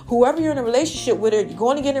 because whoever you're in a relationship with or you're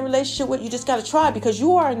going to get in a relationship with, you just got to try, because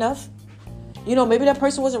you are enough. You know, maybe that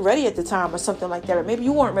person wasn't ready at the time or something like that. Or maybe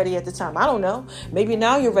you weren't ready at the time. I don't know. Maybe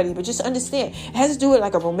now you're ready, but just understand. It has to do with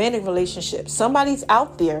like a romantic relationship. Somebody's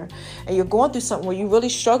out there and you're going through something where you're really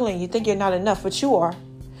struggling. You think you're not enough, but you are.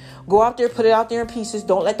 Go out there, put it out there in pieces.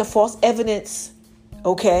 Don't let the false evidence,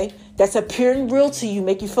 okay, that's appearing real to you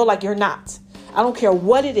make you feel like you're not. I don't care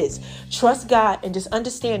what it is. Trust God and just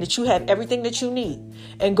understand that you have everything that you need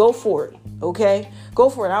and go for it. Okay? Go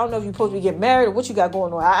for it. I don't know if you're supposed to be getting married or what you got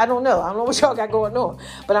going on. I don't know. I don't know what y'all got going on.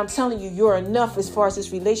 But I'm telling you, you're enough as far as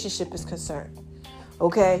this relationship is concerned.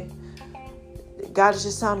 Okay? God is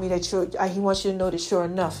just telling me that He wants you to know that you're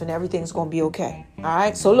enough and everything's going to be okay. All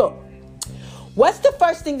right? So look. What's the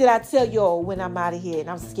first thing that I tell y'all when I'm out of here and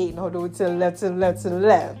I'm skating all the way to the left, to the left, to the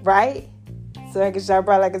left, right? So I can shine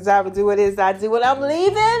bright like a diamond, do what it is I do when I'm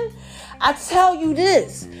leaving. I tell you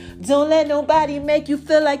this. Don't let nobody make you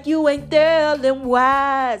feel like you ain't there and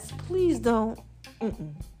wise. Please don't.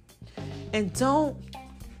 And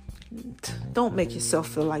don't make yourself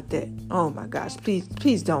feel like that. Oh my gosh.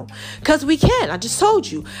 Please don't. Because we can. I just told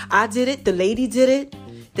you. I did it. The lady did it.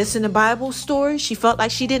 That's in the Bible story. She felt like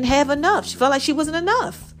she didn't have enough. She felt like she wasn't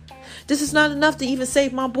enough. This is not enough to even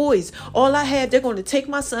save my boys. All I have, they're going to take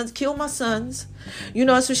my sons, kill my sons. You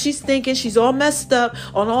know, that's what she's thinking. She's all messed up.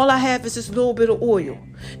 And all I have is this little bit of oil.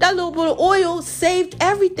 That little bit of oil saved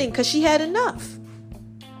everything because she had enough.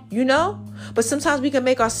 You know? But sometimes we can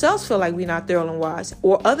make ourselves feel like we're not thorough and wise,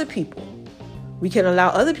 or other people. We can allow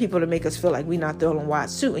other people to make us feel like we're not thorough and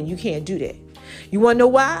wise too, and you can't do that. You want to know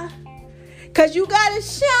why? Because you got to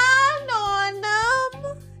shine on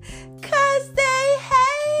them. Because they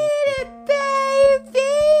hate it,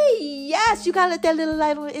 baby. Yes, you got to let that little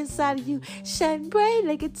light on the inside of you shine bright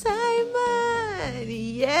like a diamond.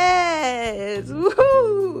 Yes.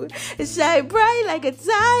 Woo. Shine bright like a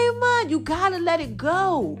diamond. You got to let it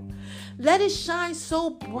go. Let it shine so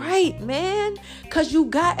bright, man. Because you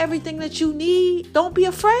got everything that you need. Don't be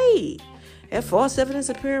afraid. That false evidence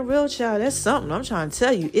appearing real, child, that's something. I'm trying to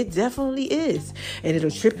tell you. It definitely is. And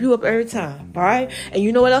it'll trip you up every time. All right? And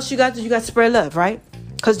you know what else you got to do? You got to spread love, right?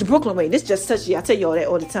 Because the Brooklyn way, this just touchy. I tell you all that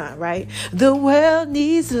all the time, right? The world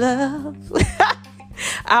needs love.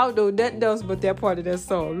 I don't know nothing else but that part of that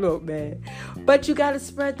song. Look, man. But you got to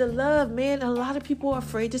spread the love, man. A lot of people are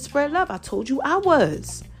afraid to spread love. I told you I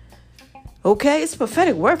was. Okay, it's a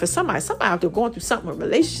prophetic word for somebody. Somebody out there going through something,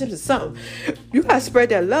 relationships or something. You got to spread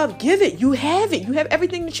that love. Give it. You have it. You have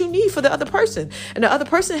everything that you need for the other person. And the other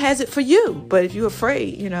person has it for you. But if you're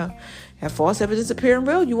afraid, you know, have false evidence appearing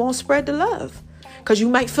real, you won't spread the love. Because you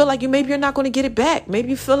might feel like maybe you're not going to get it back. Maybe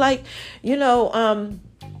you feel like, you know,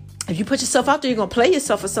 if you put yourself out there, you're going to play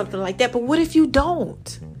yourself or something like that. But what if you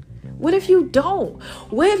don't? What if you don't?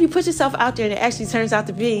 What if you put yourself out there and it actually turns out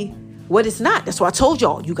to be what it's not? That's why I told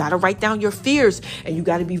y'all, you got to write down your fears and you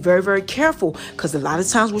got to be very, very careful, because a lot of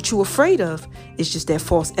times what you're afraid of is just that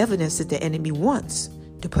false evidence that the enemy wants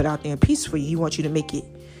to put out there in peace for you. He wants you to make it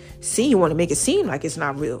seem, you want to make it seem like it's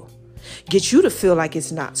not real. Get you to feel like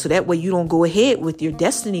it's not. So that way you don't go ahead with your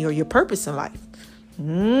destiny or your purpose in life.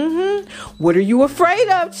 What are you afraid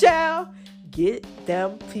of, child? Get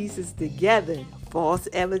them pieces together. False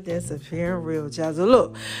evidence appearing real, child. So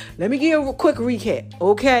look, let me give you a quick recap,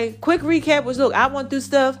 okay? Quick recap was, look, I went through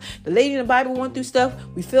stuff. The lady in the Bible went through stuff.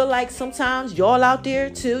 We feel like sometimes y'all out there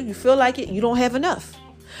too, you feel like it, you don't have enough.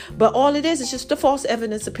 But all it is just the false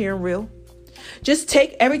evidence appearing real. Just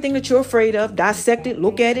take everything that you're afraid of, dissect it,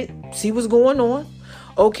 look at it, see what's going on,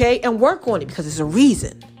 okay? And work on it because there's a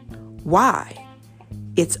reason why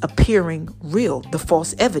it's appearing real, the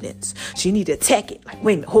false evidence. So you need to attack it. Like,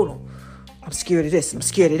 wait a minute, hold on. I'm scared of this. I'm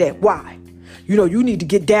scared of that. Why? You need to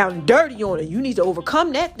get down and dirty on it. You need to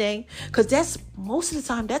overcome that thing. Because that's most of the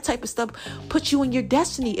time, that type of stuff puts you in your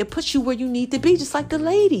destiny. It puts you where you need to be, just like the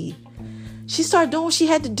lady. She started doing what she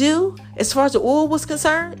had to do as far as the oil was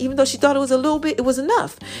concerned. Even though she thought it was a little bit, it was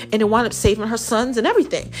enough. And it wound up saving her sons and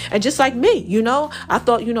everything. And just like me, I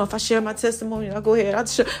thought, if I share my testimony, I'll go ahead.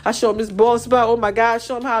 I show them this bald spot. Oh my God,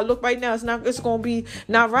 show them how I look right now. It's going to be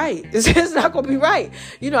not right. It's not going to be right.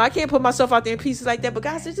 I can't put myself out there in pieces like that. But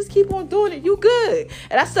God said, just keep on doing it. You good.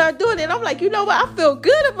 And I started doing it. And I'm like, you know what? I feel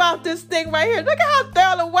good about this thing right here. Look at how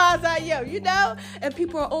thorough and wise I am, And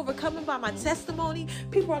people are overcoming by my testimony.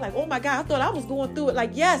 People are like, oh my God, I thought I was going through it.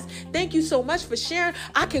 Like, yes, thank you so much for sharing.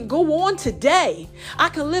 I can go on today. I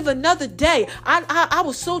can live another day. I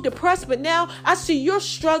was so depressed, but now I see you're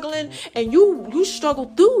struggling and you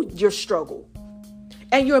struggle through your struggle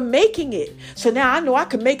and you're making it. So now I know I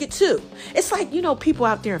can make it too. It's like, people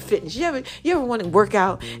out there in fitness. You ever want to work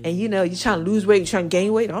out and you're trying to lose weight, you're trying to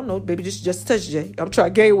gain weight? I don't know, baby, just a touch, Jay. I'm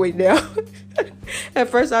trying to gain weight now. At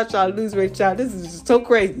first I try to lose weight, child. This is just so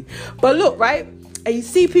crazy. But look, right? And you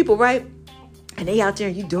see people, right? And they out there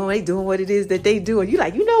and they doing what it is that they do. And you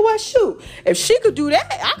like, you know what? Shoot, if she could do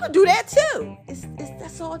that, I could do that too.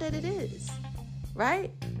 That's all that it is.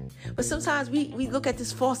 Right? But sometimes we look at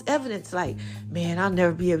this false evidence like, man, I'll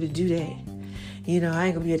never be able to do that. I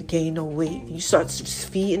ain't gonna be able to gain no weight. You start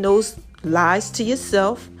feeding those lies to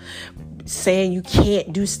yourself, saying you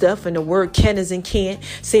can't do stuff, and the word can is in can't,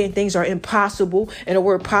 saying things are impossible, and the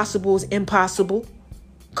word possible is impossible.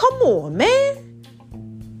 Come on, man.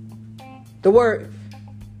 The word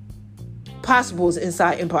possible is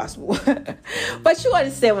inside impossible. But you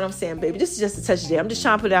understand what I'm saying, baby. This is just a touch today. I'm just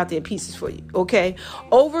trying to put it out there in pieces for you, okay?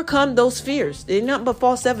 Overcome those fears. They're nothing but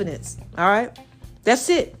false evidence, all right? That's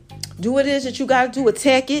it. Do what it is that you got to do.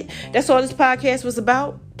 Attack it. That's all this podcast was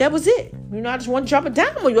about. That was it. I just want to drop it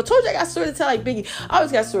down on you. I told you I got a story to tell like Biggie. I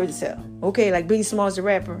always got a story to tell, okay? Like Biggie Smalls, the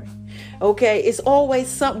rapper. Okay, it's always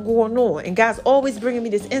something going on. And God's always bringing me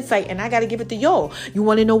this insight, and I got to give it to y'all. You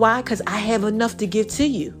want to know why? Because I have enough to give to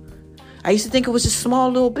you. I used to think it was just a small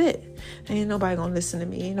little bit. Ain't nobody going to listen to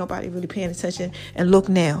me. Ain't nobody really paying attention. And look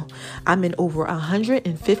now, I'm in over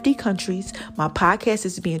 150 countries. My podcast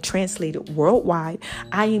is being translated worldwide.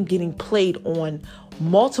 I am getting played on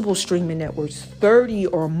multiple streaming networks, 30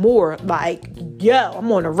 or more. Like,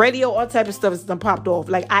 I'm on the radio, all type of stuff has done popped off.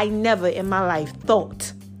 Like, I never in my life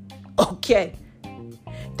thought, okay,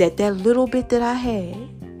 that little bit that I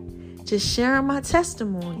had, just sharing my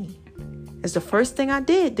testimony, is the first thing I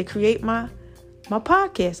did to create my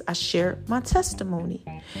podcast. I shared my testimony.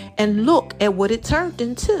 And look at what it turned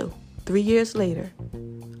into 3 years later.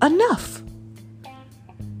 Enough.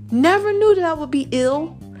 Never knew that I would be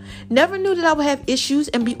ill. Never knew that I would have issues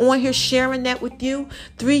and be on here sharing that with you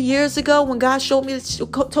 3 years ago when God told me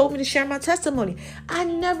to share my testimony. I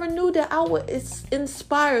never knew that I would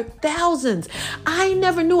inspire thousands. I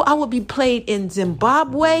never knew I would be played in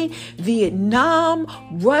Zimbabwe, Vietnam,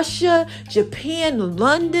 Russia, Japan,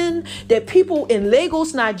 London, that people in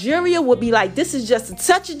Lagos, Nigeria would be like, this is just a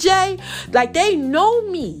touch of Jay. Like, they know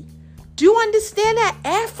me. Do you understand that?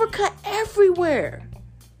 Africa, everywhere.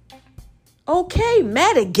 Okay,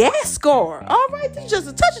 Madagascar. All right, this is just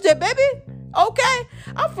a touch of that, baby. Okay,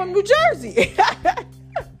 I'm from New Jersey.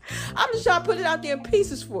 I'm just trying to put it out there in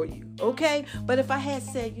pieces for you, okay? But if I had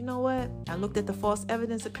said, you know what? I looked at the false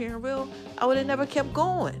evidence appearing real, I would have never kept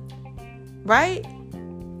going, right?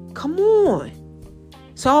 Come on.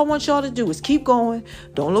 So all I want y'all to do is keep going.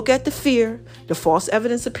 Don't look at the fear, the false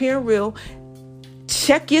evidence appearing real.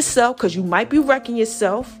 Check yourself, because you might be wrecking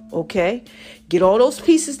yourself, okay? Get all those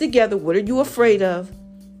pieces together. What are you afraid of?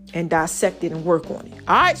 And dissect it and work on it.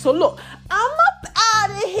 All right, so look, I'm up out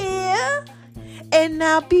of here, and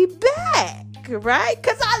I'll be back, right?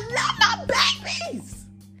 Because I love my babies.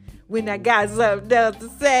 When I got something else to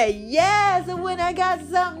say, yes. And when I got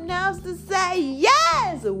something else to say,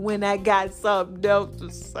 yes. And when I got something else to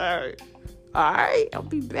say. All right, I'll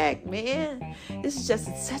be back, man. This is just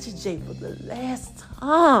such a J for the last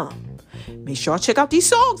time. Make sure y'all check out these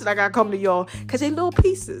songs that I got coming to y'all, because they little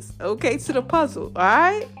pieces, okay, to the puzzle, all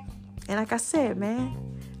right? And like I said, man,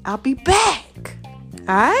 I'll be back,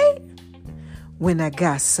 all right? When I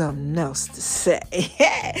got something else to say.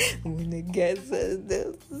 When I got something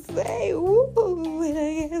else to say. Ooh, when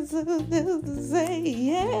I got something else to say.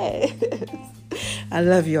 Yes. I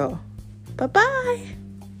love y'all. Bye-bye.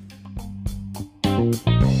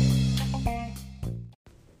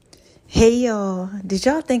 Hey, y'all. Did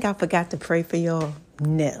y'all think I forgot to pray for y'all?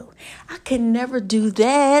 No, I can never do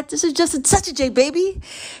that. This is just a touch of J, baby.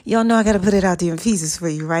 Y'all know I got to put it out there in pieces for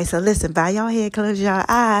you, right? So listen, bow y'all head, close y'all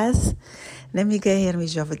eyes. Let me go ahead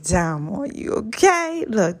and drop it down on you, okay?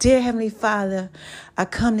 Look, dear Heavenly Father, I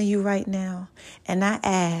come to you right now, and I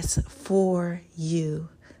ask for you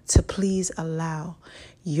to please allow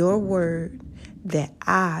your word that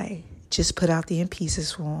I just put out there in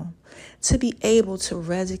pieces form to be able to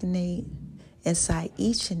resonate inside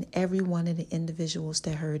each and every one of the individuals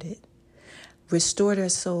that heard it. Restore their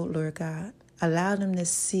soul, Lord God. Allow them to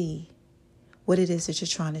see what it is that you're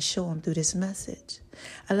trying to show them through this message.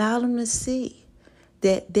 Allow them to see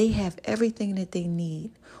that they have everything that they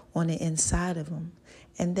need on the inside of them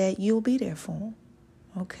and that you'll be there for them,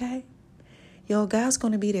 okay? Yo, God's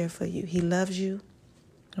going to be there for you. He loves you,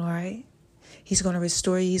 all right? He's going to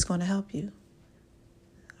restore you. He's going to help you,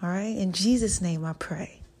 all right? In Jesus' name I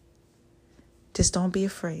pray. Just don't be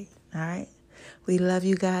afraid, all right? We love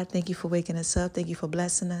you, God. Thank you for waking us up. Thank you for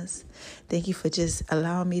blessing us. Thank you for just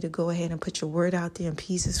allowing me to go ahead and put your word out there in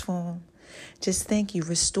pieces for them. Just thank you.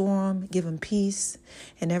 Restore them. Give them peace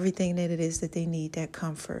and everything that it is that they need, that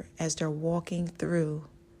comfort as they're walking through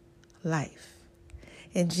life.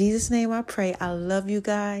 In Jesus' name I pray. I love you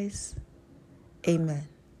guys. Amen.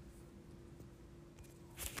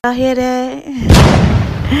 Y'all hear that?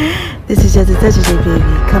 This is just a touch of J, baby,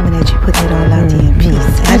 coming at you, putting it all out there in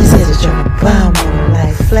peace. I just had to drop a bomb on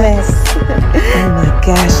like flex. Oh my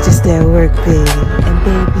gosh, just that work, baby. And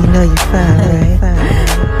baby, you know you fine, right?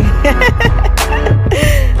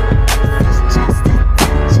 It's just a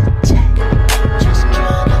touch of J. Just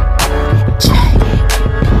trying to put it J.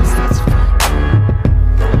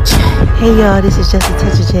 Hey y'all, this is just a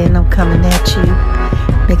touch of J, and I'm coming at you,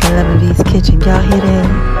 making love in V's kitchen. Y'all hear that?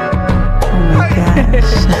 Oh my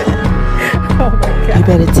gosh. Oh my God. You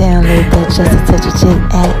better download that Just a Touch of J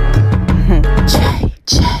app. J.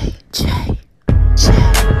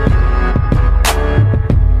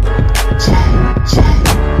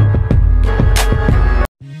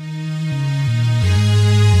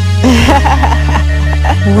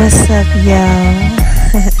 What's up, y'all?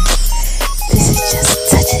 This is Just a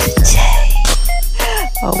Touch of J.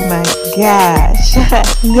 Oh my gosh.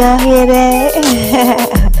 Y'all hear that?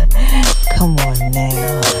 Come on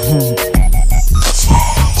now.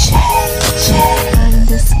 J.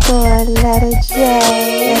 Underscore letter J.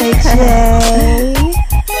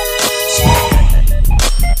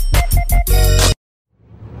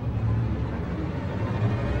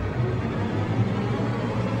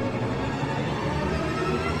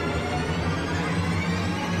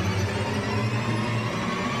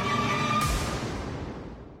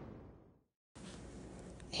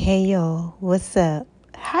 Hey y'all, what's up?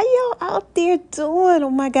 How y'all out there doing? Oh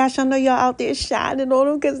my gosh, I know y'all out there shining on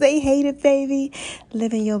them because they hate it, baby.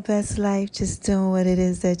 Living your best life, just doing what it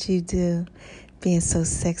is that you do. Being so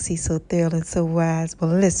sexy, so thrilling, so wise.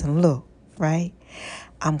 Well, listen, look, right?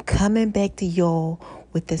 I'm coming back to y'all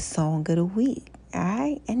with the song of the week, all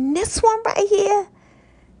right? And this one right here,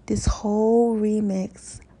 this whole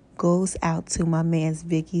remix goes out to my man's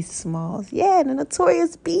Biggie Smalls. Yeah, the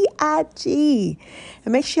Notorious B.I.G.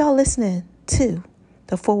 And make sure y'all listening to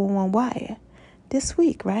the 411 Wire this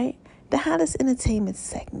week, right? The hottest entertainment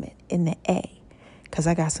segment in the A. Because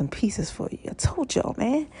I got some pieces for you. I told y'all,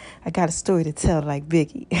 man. I got a story to tell like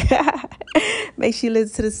Biggie. Make sure you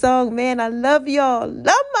listen to the song, man. I love y'all.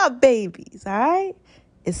 Love my babies, all right?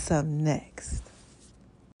 It's up next.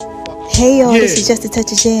 Hey y'all, this is Just a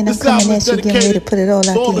Touch of J, and I'm coming at you, getting ready to put it all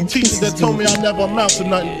out there in pieces. That told me I never amount to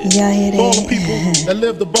nothing. Y'all hear that? All the people that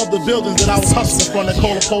lived above the buildings that I was hustling from, that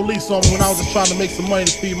called the police on me when I was just trying to make some money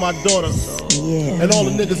to feed my daughter. Yeah. And all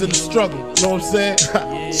the niggas in the struggle, you know what I'm saying?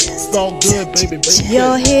 It's all good, baby.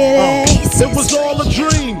 Y'all hear that? It was all a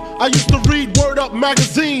dream. I used to read Word Up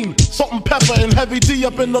magazine, Salt and Pepper and Heavy D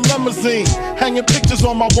up in the limousine, hanging pictures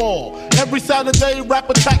on my wall. Every Saturday, rap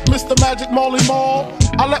attack Mr. Magic Molly Mall.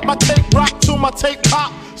 I let my tape rock till my tape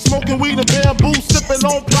pop. Smoking weed and bamboo, sipping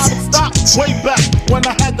on private stock. Way back when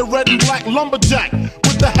I had the red and black lumberjack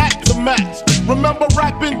with the hat to match. Remember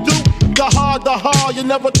rapping Duke? The hard. You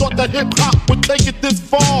never thought that hip hop would take it this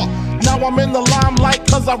far. Now I'm in the limelight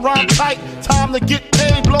cause I rhyme tight. time to get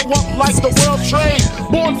paid, blow up like the world trade.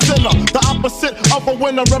 Born sinner, the opposite of a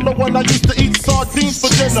winner. Remember when I used to eat sardines for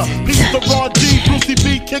dinner? Peace to Raw G, Brucey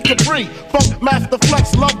B, Kid Capri, Funk Master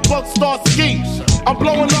Flex, Love Bug, Star Ski. I'm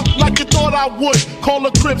blowing up like you thought I would. Call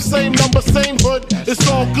a crib, same number, same hood. It's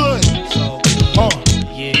all good.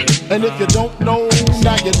 And if you don't know,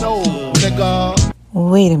 now you know, nigga.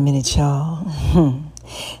 Wait a minute, y'all.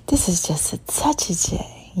 This is just a touch of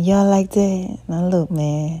J. Y'all like that? Now look,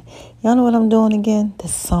 man. Y'all know what I'm doing again? The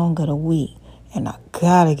song of the week. And I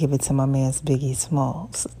gotta give it to my man's Biggie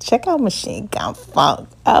Smalls. So check out Machine Gun Funk.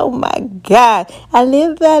 Oh my God. I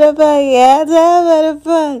live by the funk. Yeah, I live by the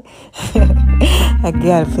funk. I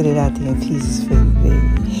gotta put it out there in pieces for you, baby.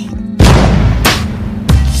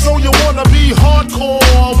 So you wanna be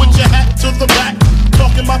hardcore with your hat to the back,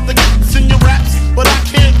 talking about the g***s in your raps, but I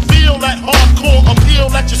can't feel that hardcore appeal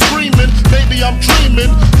that you're screaming. Maybe I'm dreaming.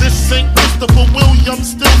 This ain't Christopher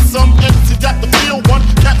Williams, still some MC got the feel one,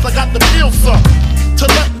 cats I got the feel some. To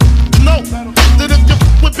let you know that if you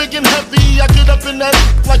with big and heavy, I get up in that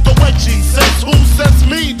like a wedgie. Says who? Says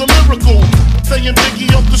me, the lyrical. Saying Biggie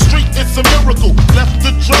off the street, it's a miracle. Left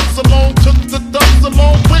the drugs alone, took the thugs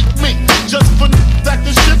along with me. Just for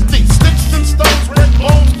acting shifty, sticks and stones, red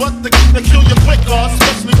bones, but they kill you quicker,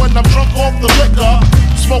 especially when I'm drunk off the liquor.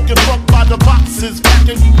 Smoking fuck by the boxes,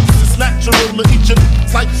 packing it's natural to eat your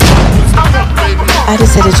like baby. I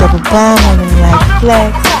just had to drop a bomb on them like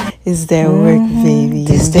flex. Is that work, baby?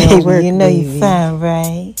 Is that work, you know baby. You fine,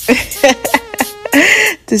 right?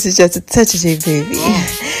 This is just a touch of J, baby.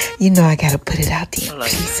 You know I gotta put it out there in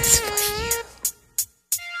like pieces that.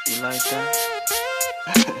 For you. You like that?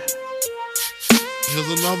 Here's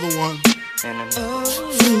another one.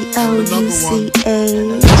 C-O-U-C-H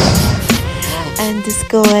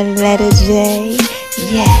underscore letter J.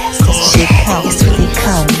 Yes, that's what they call me. That's what they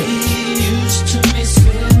call me.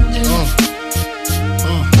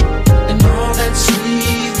 And all that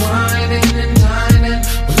sweet whining and dining,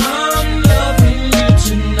 well, I'm loving you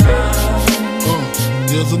tonight.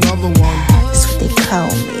 Here's another one. That's what they call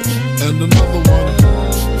me. And another one.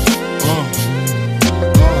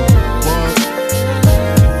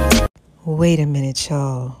 Wait a minute,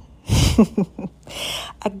 y'all.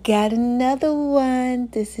 I got another one.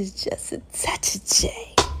 This is just a touch of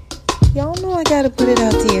J. Y'all know I gotta put it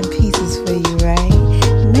out there in pieces for you, right?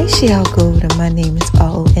 Make sure y'all go over to My Name Is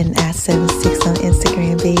ONI76 on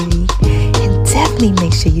Instagram, baby. And definitely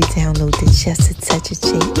make sure you download the Just a Touch of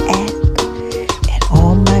J app. And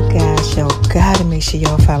oh my gosh, y'all gotta make sure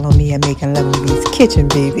y'all follow me at Making Love in B's Kitchen,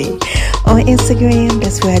 baby. On Instagram,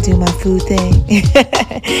 that's where I do my food thing.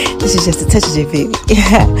 This is just a touch of J, baby.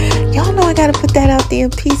 Y'all know I gotta put that out there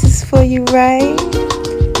in pieces for you, right?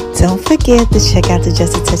 Don't forget to check out the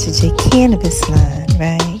Just a Touch of J cannabis line,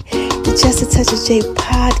 right? The Just a Touch of J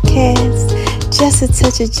podcast, Just a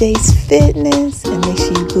Touch of J's fitness, and make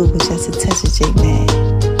sure you Google Just a Touch of J, man.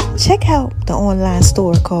 Check out the online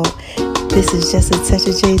store called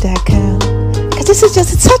thisisjustatouchofj.com, because this is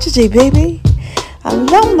just a touch of J, baby. I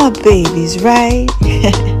love my babies, right?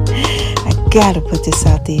 I gotta put this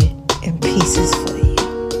out there in pieces for you.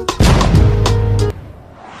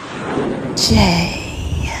 J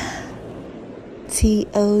Touch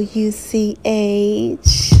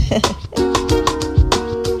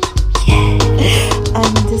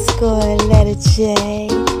underscore letter J.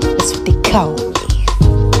 That's what they call me.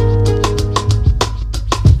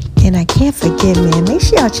 And I can't forget, man, make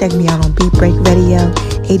sure y'all check me out on Beat Break Radio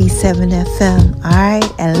 87 FM, alright?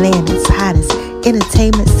 Atlanta's hottest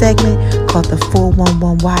entertainment segment called the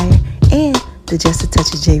 411 Wire and the Just a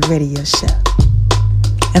Touch of J radio show.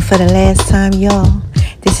 And for the last time, y'all,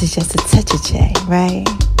 this is Just a Touch of J, right?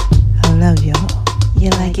 I love y'all.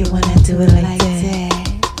 You like it when I do it like that?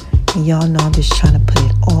 And y'all know I'm just trying to put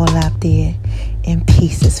it all out there in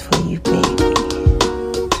pieces for you, baby.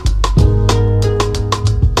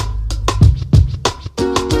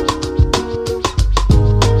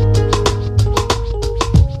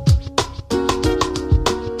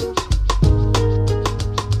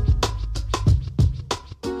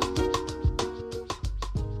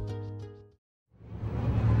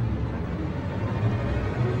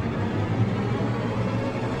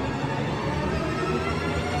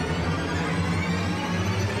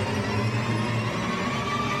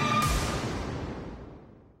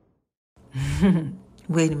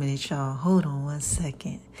 Wait a minute, y'all. Hold on 1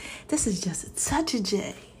 second. This is Just a Touch of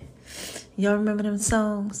J. Y'all remember them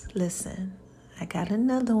songs? Listen, I got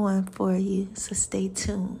another one for you, so stay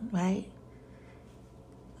tuned, right?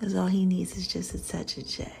 Because all he needs is just a touch of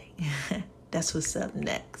J. That's what's up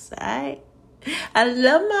next, all right? I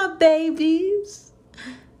love my babies.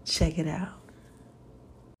 Check it out.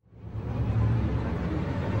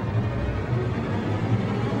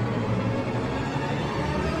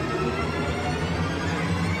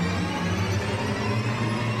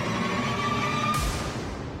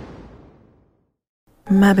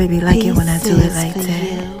 My baby like it when I do it like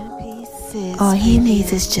that. All he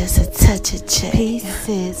needs is just a touch of J.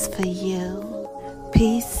 Pieces for you.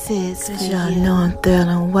 Pieces for you. Y'all know I'm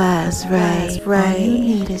thrilling wise, right? All you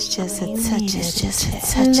need is just a touch of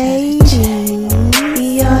J. Lady,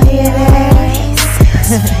 y'all hear that?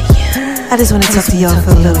 I just want to talk to y'all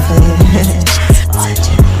for a little bit. All you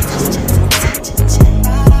need is just a touch of J.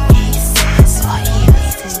 All you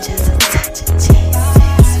need is just a touch of J.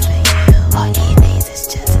 All you need is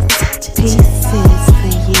just a touch of J. Pieces for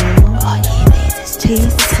you. All you need is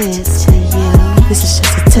pieces for you. This is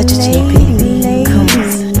just a touch of J, baby. Come on.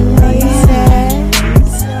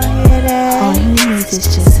 All you need is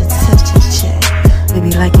just a touch of J.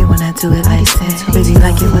 Baby like it when I do it like that. Baby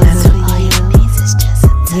like it when I do it. All you need is just a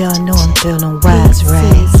touch. Y'all know I'm feeling wise,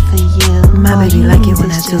 right? For you. My baby like it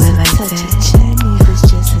when I do it like that.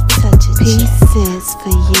 Just a touch of pieces for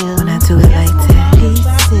you. When I do it like that.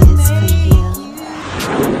 Pieces for you.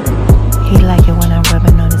 He like it when I'm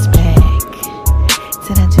rubbing on his back.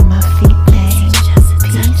 Then I do my feet thing.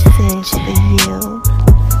 Pieces for you.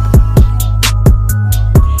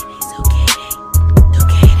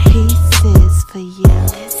 Pieces for you.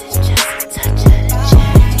 This is just a touch of the J.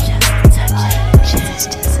 Just a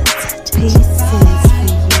touch. Pieces for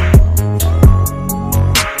you.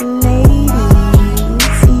 Ladies,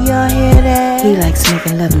 y'all hear that? He likes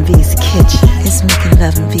making love in V's kitchen. It's making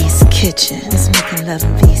love in V's kitchen. It's making love in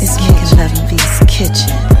V's kitchen. It's making love in V's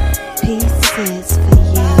kitchen. Pieces for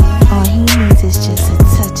you. All he needs is just a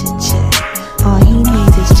touch of J. All he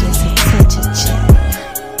needs is just a touch of J.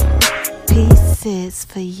 Pieces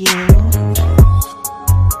for you.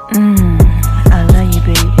 I love you,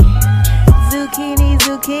 baby. Zucchini.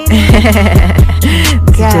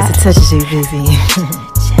 It's just a touch of J, baby.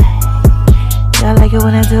 Y'all like it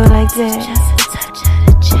when I do it like that? Just a touch of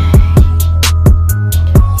the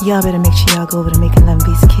J. Y'all better make sure y'all go over to Making Love in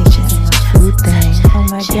V's kitchen. It's my food thing. Oh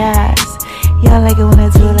my gosh. Y'all like it when I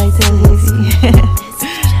do it like that, baby.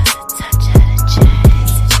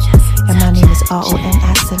 And my name is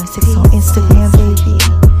RONI76 on Instagram, baby.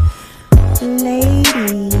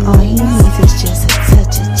 Lady, All he needs is just a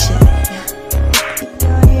touch of J.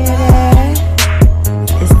 y'all hear that?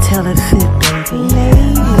 It's tell it fit, baby.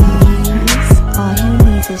 Ladies, all he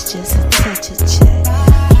needs is just a touch of J.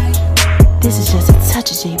 This is just a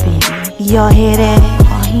touch of J, baby. Y'all hear that?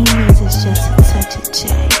 All he needs is just a touch of J.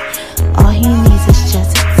 All he needs is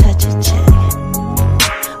just a touch of J.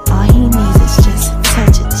 All he needs is just a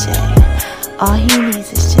touch of J. All he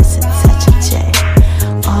needs is just a touch of J.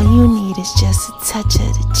 All you need is just a touch of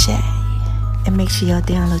the J. And make sure y'all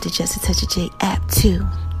download the Just a Touch of J app too.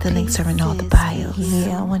 The links are in all the bios.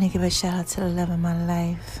 Yeah, I want to give a shout out to the love of my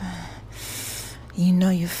life. You know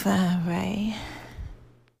you're fine, right?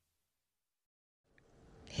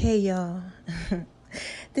 Hey y'all.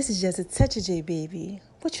 This is Just a Touch of J, baby.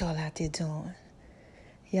 What y'all out there doing?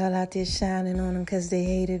 Y'all out there shining on them because they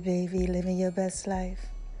hate it, baby. Living your best life.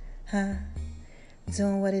 Huh?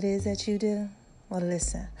 Doing what it is that you do? Well,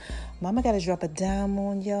 listen. Mama got to drop a dime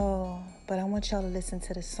on y'all. But I want y'all to listen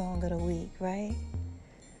to the song of the week, right?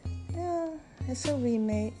 Yeah, it's a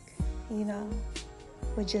remake, you know,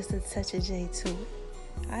 with just a touch of J to it.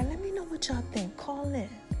 All right, let me know what y'all think. Call in.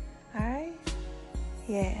 All right?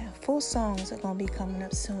 Yeah, full songs are going to be coming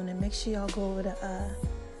up soon. And make sure y'all go over to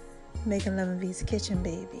Making Love in V's Kitchen,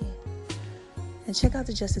 baby. And check out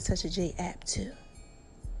the Just a Touch of J app, too.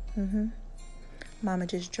 Mama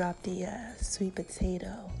just dropped the sweet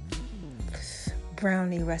potato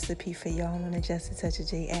brownie recipe for y'all on the Just a Touch of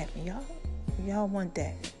J app. Y'all want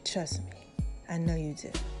that. Trust me. I know you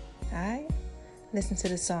do. All right? Listen to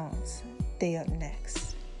the songs. They up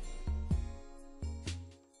next.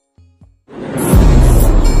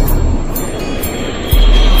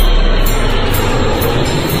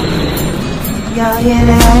 Y'all hear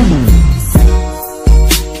that?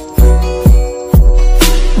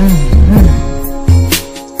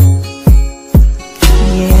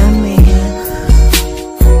 Yeah, man.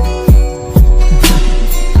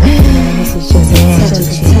 This is just a touch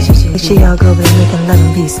of J. Make sure y'all go over to Making Love in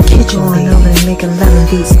V's Kitchen. Going over to Making Love in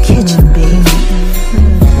V's Kitchen, baby.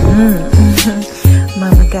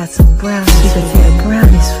 Mama got some brownies. She could take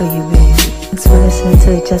brownies for you, baby. Thanks for listening to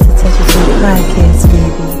the Just a Touch of J podcast,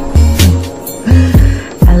 baby.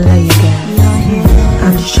 I love you guys.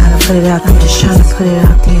 I'm just trying to put it out. I'm just trying to put it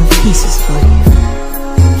out there in pieces for you.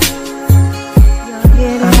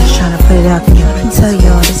 I'm just trying to put it out there. I tell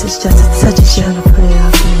y'all this is just a touch of J. Trying to put it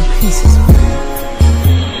out there in pieces for you.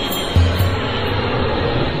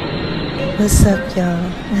 What's up, y'all?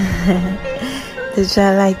 Did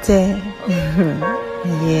y'all like that?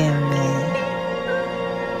 Yeah, man.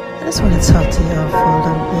 I just want to talk to y'all for a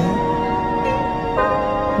little bit.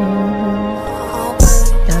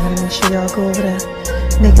 Y'all gotta make sure y'all go over there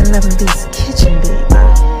making Love and Beats kitchen, baby.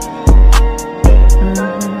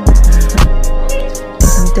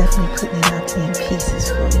 I'm definitely putting it out there in pieces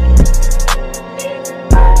for you.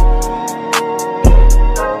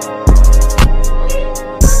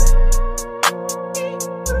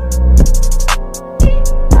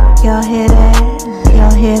 Y'all hear that?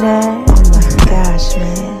 Y'all hear that? Oh my gosh,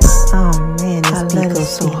 man. Oh man, this beat goes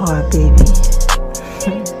so hard, baby.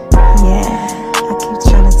 Yeah, I keep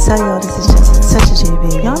trying to tell y'all this is just a touch of J,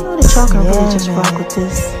 baby. Y'all know that y'all can really just rock with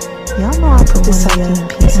this. Y'all know I put this out there in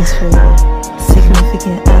pieces for you.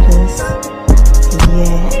 Significant others.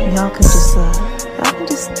 Yeah, y'all can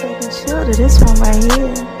just take and chill to this one right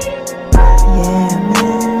here. Yeah,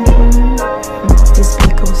 man. This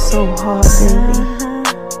beat goes so hard, baby.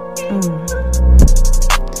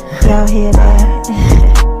 Y'all hear that?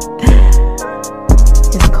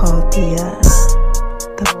 It's called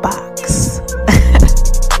the box.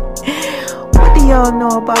 What do y'all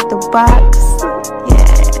know about the box? Yeah.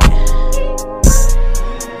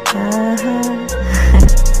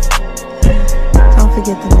 Don't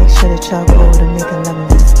forget to make sure that y'all go over to Making Love and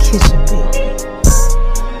Beats kitchen, baby.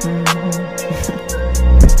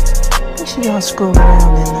 Make sure y'all scroll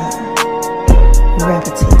around and grab a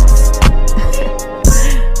taste.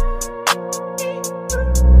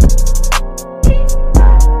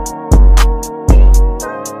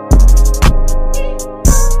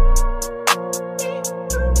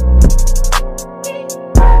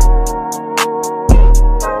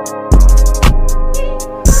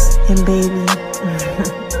 And baby,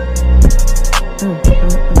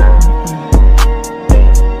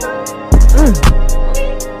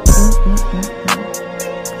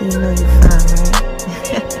 you know you're fine, right?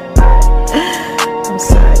 I'm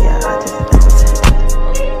sorry, y'all. I just had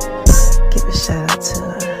to give a shout out to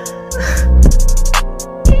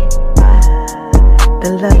the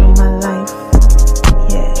love of my life.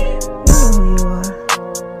 Yeah, you know who you are.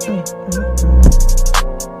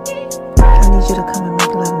 I need you to come and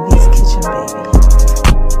make Love and Beats kitchen, baby.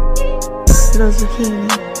 Little zucchini.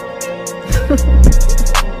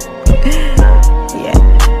 Yeah.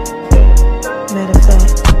 Matter of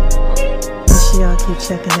fact, make sure y'all keep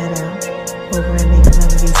checking that out over at Making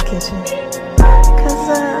Love and Beats kitchen. Cause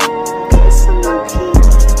got some new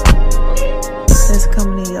healing that's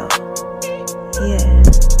coming to y'all. Yeah.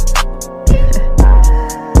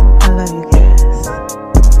 I love you guys.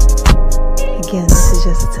 Again, this is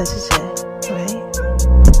just a touch of J, right?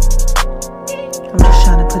 I'm just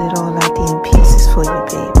trying to put it all out there in pieces for you,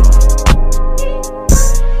 baby.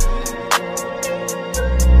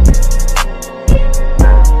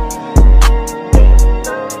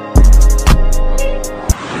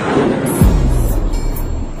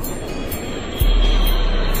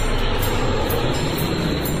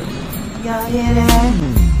 Y'all hear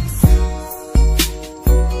that?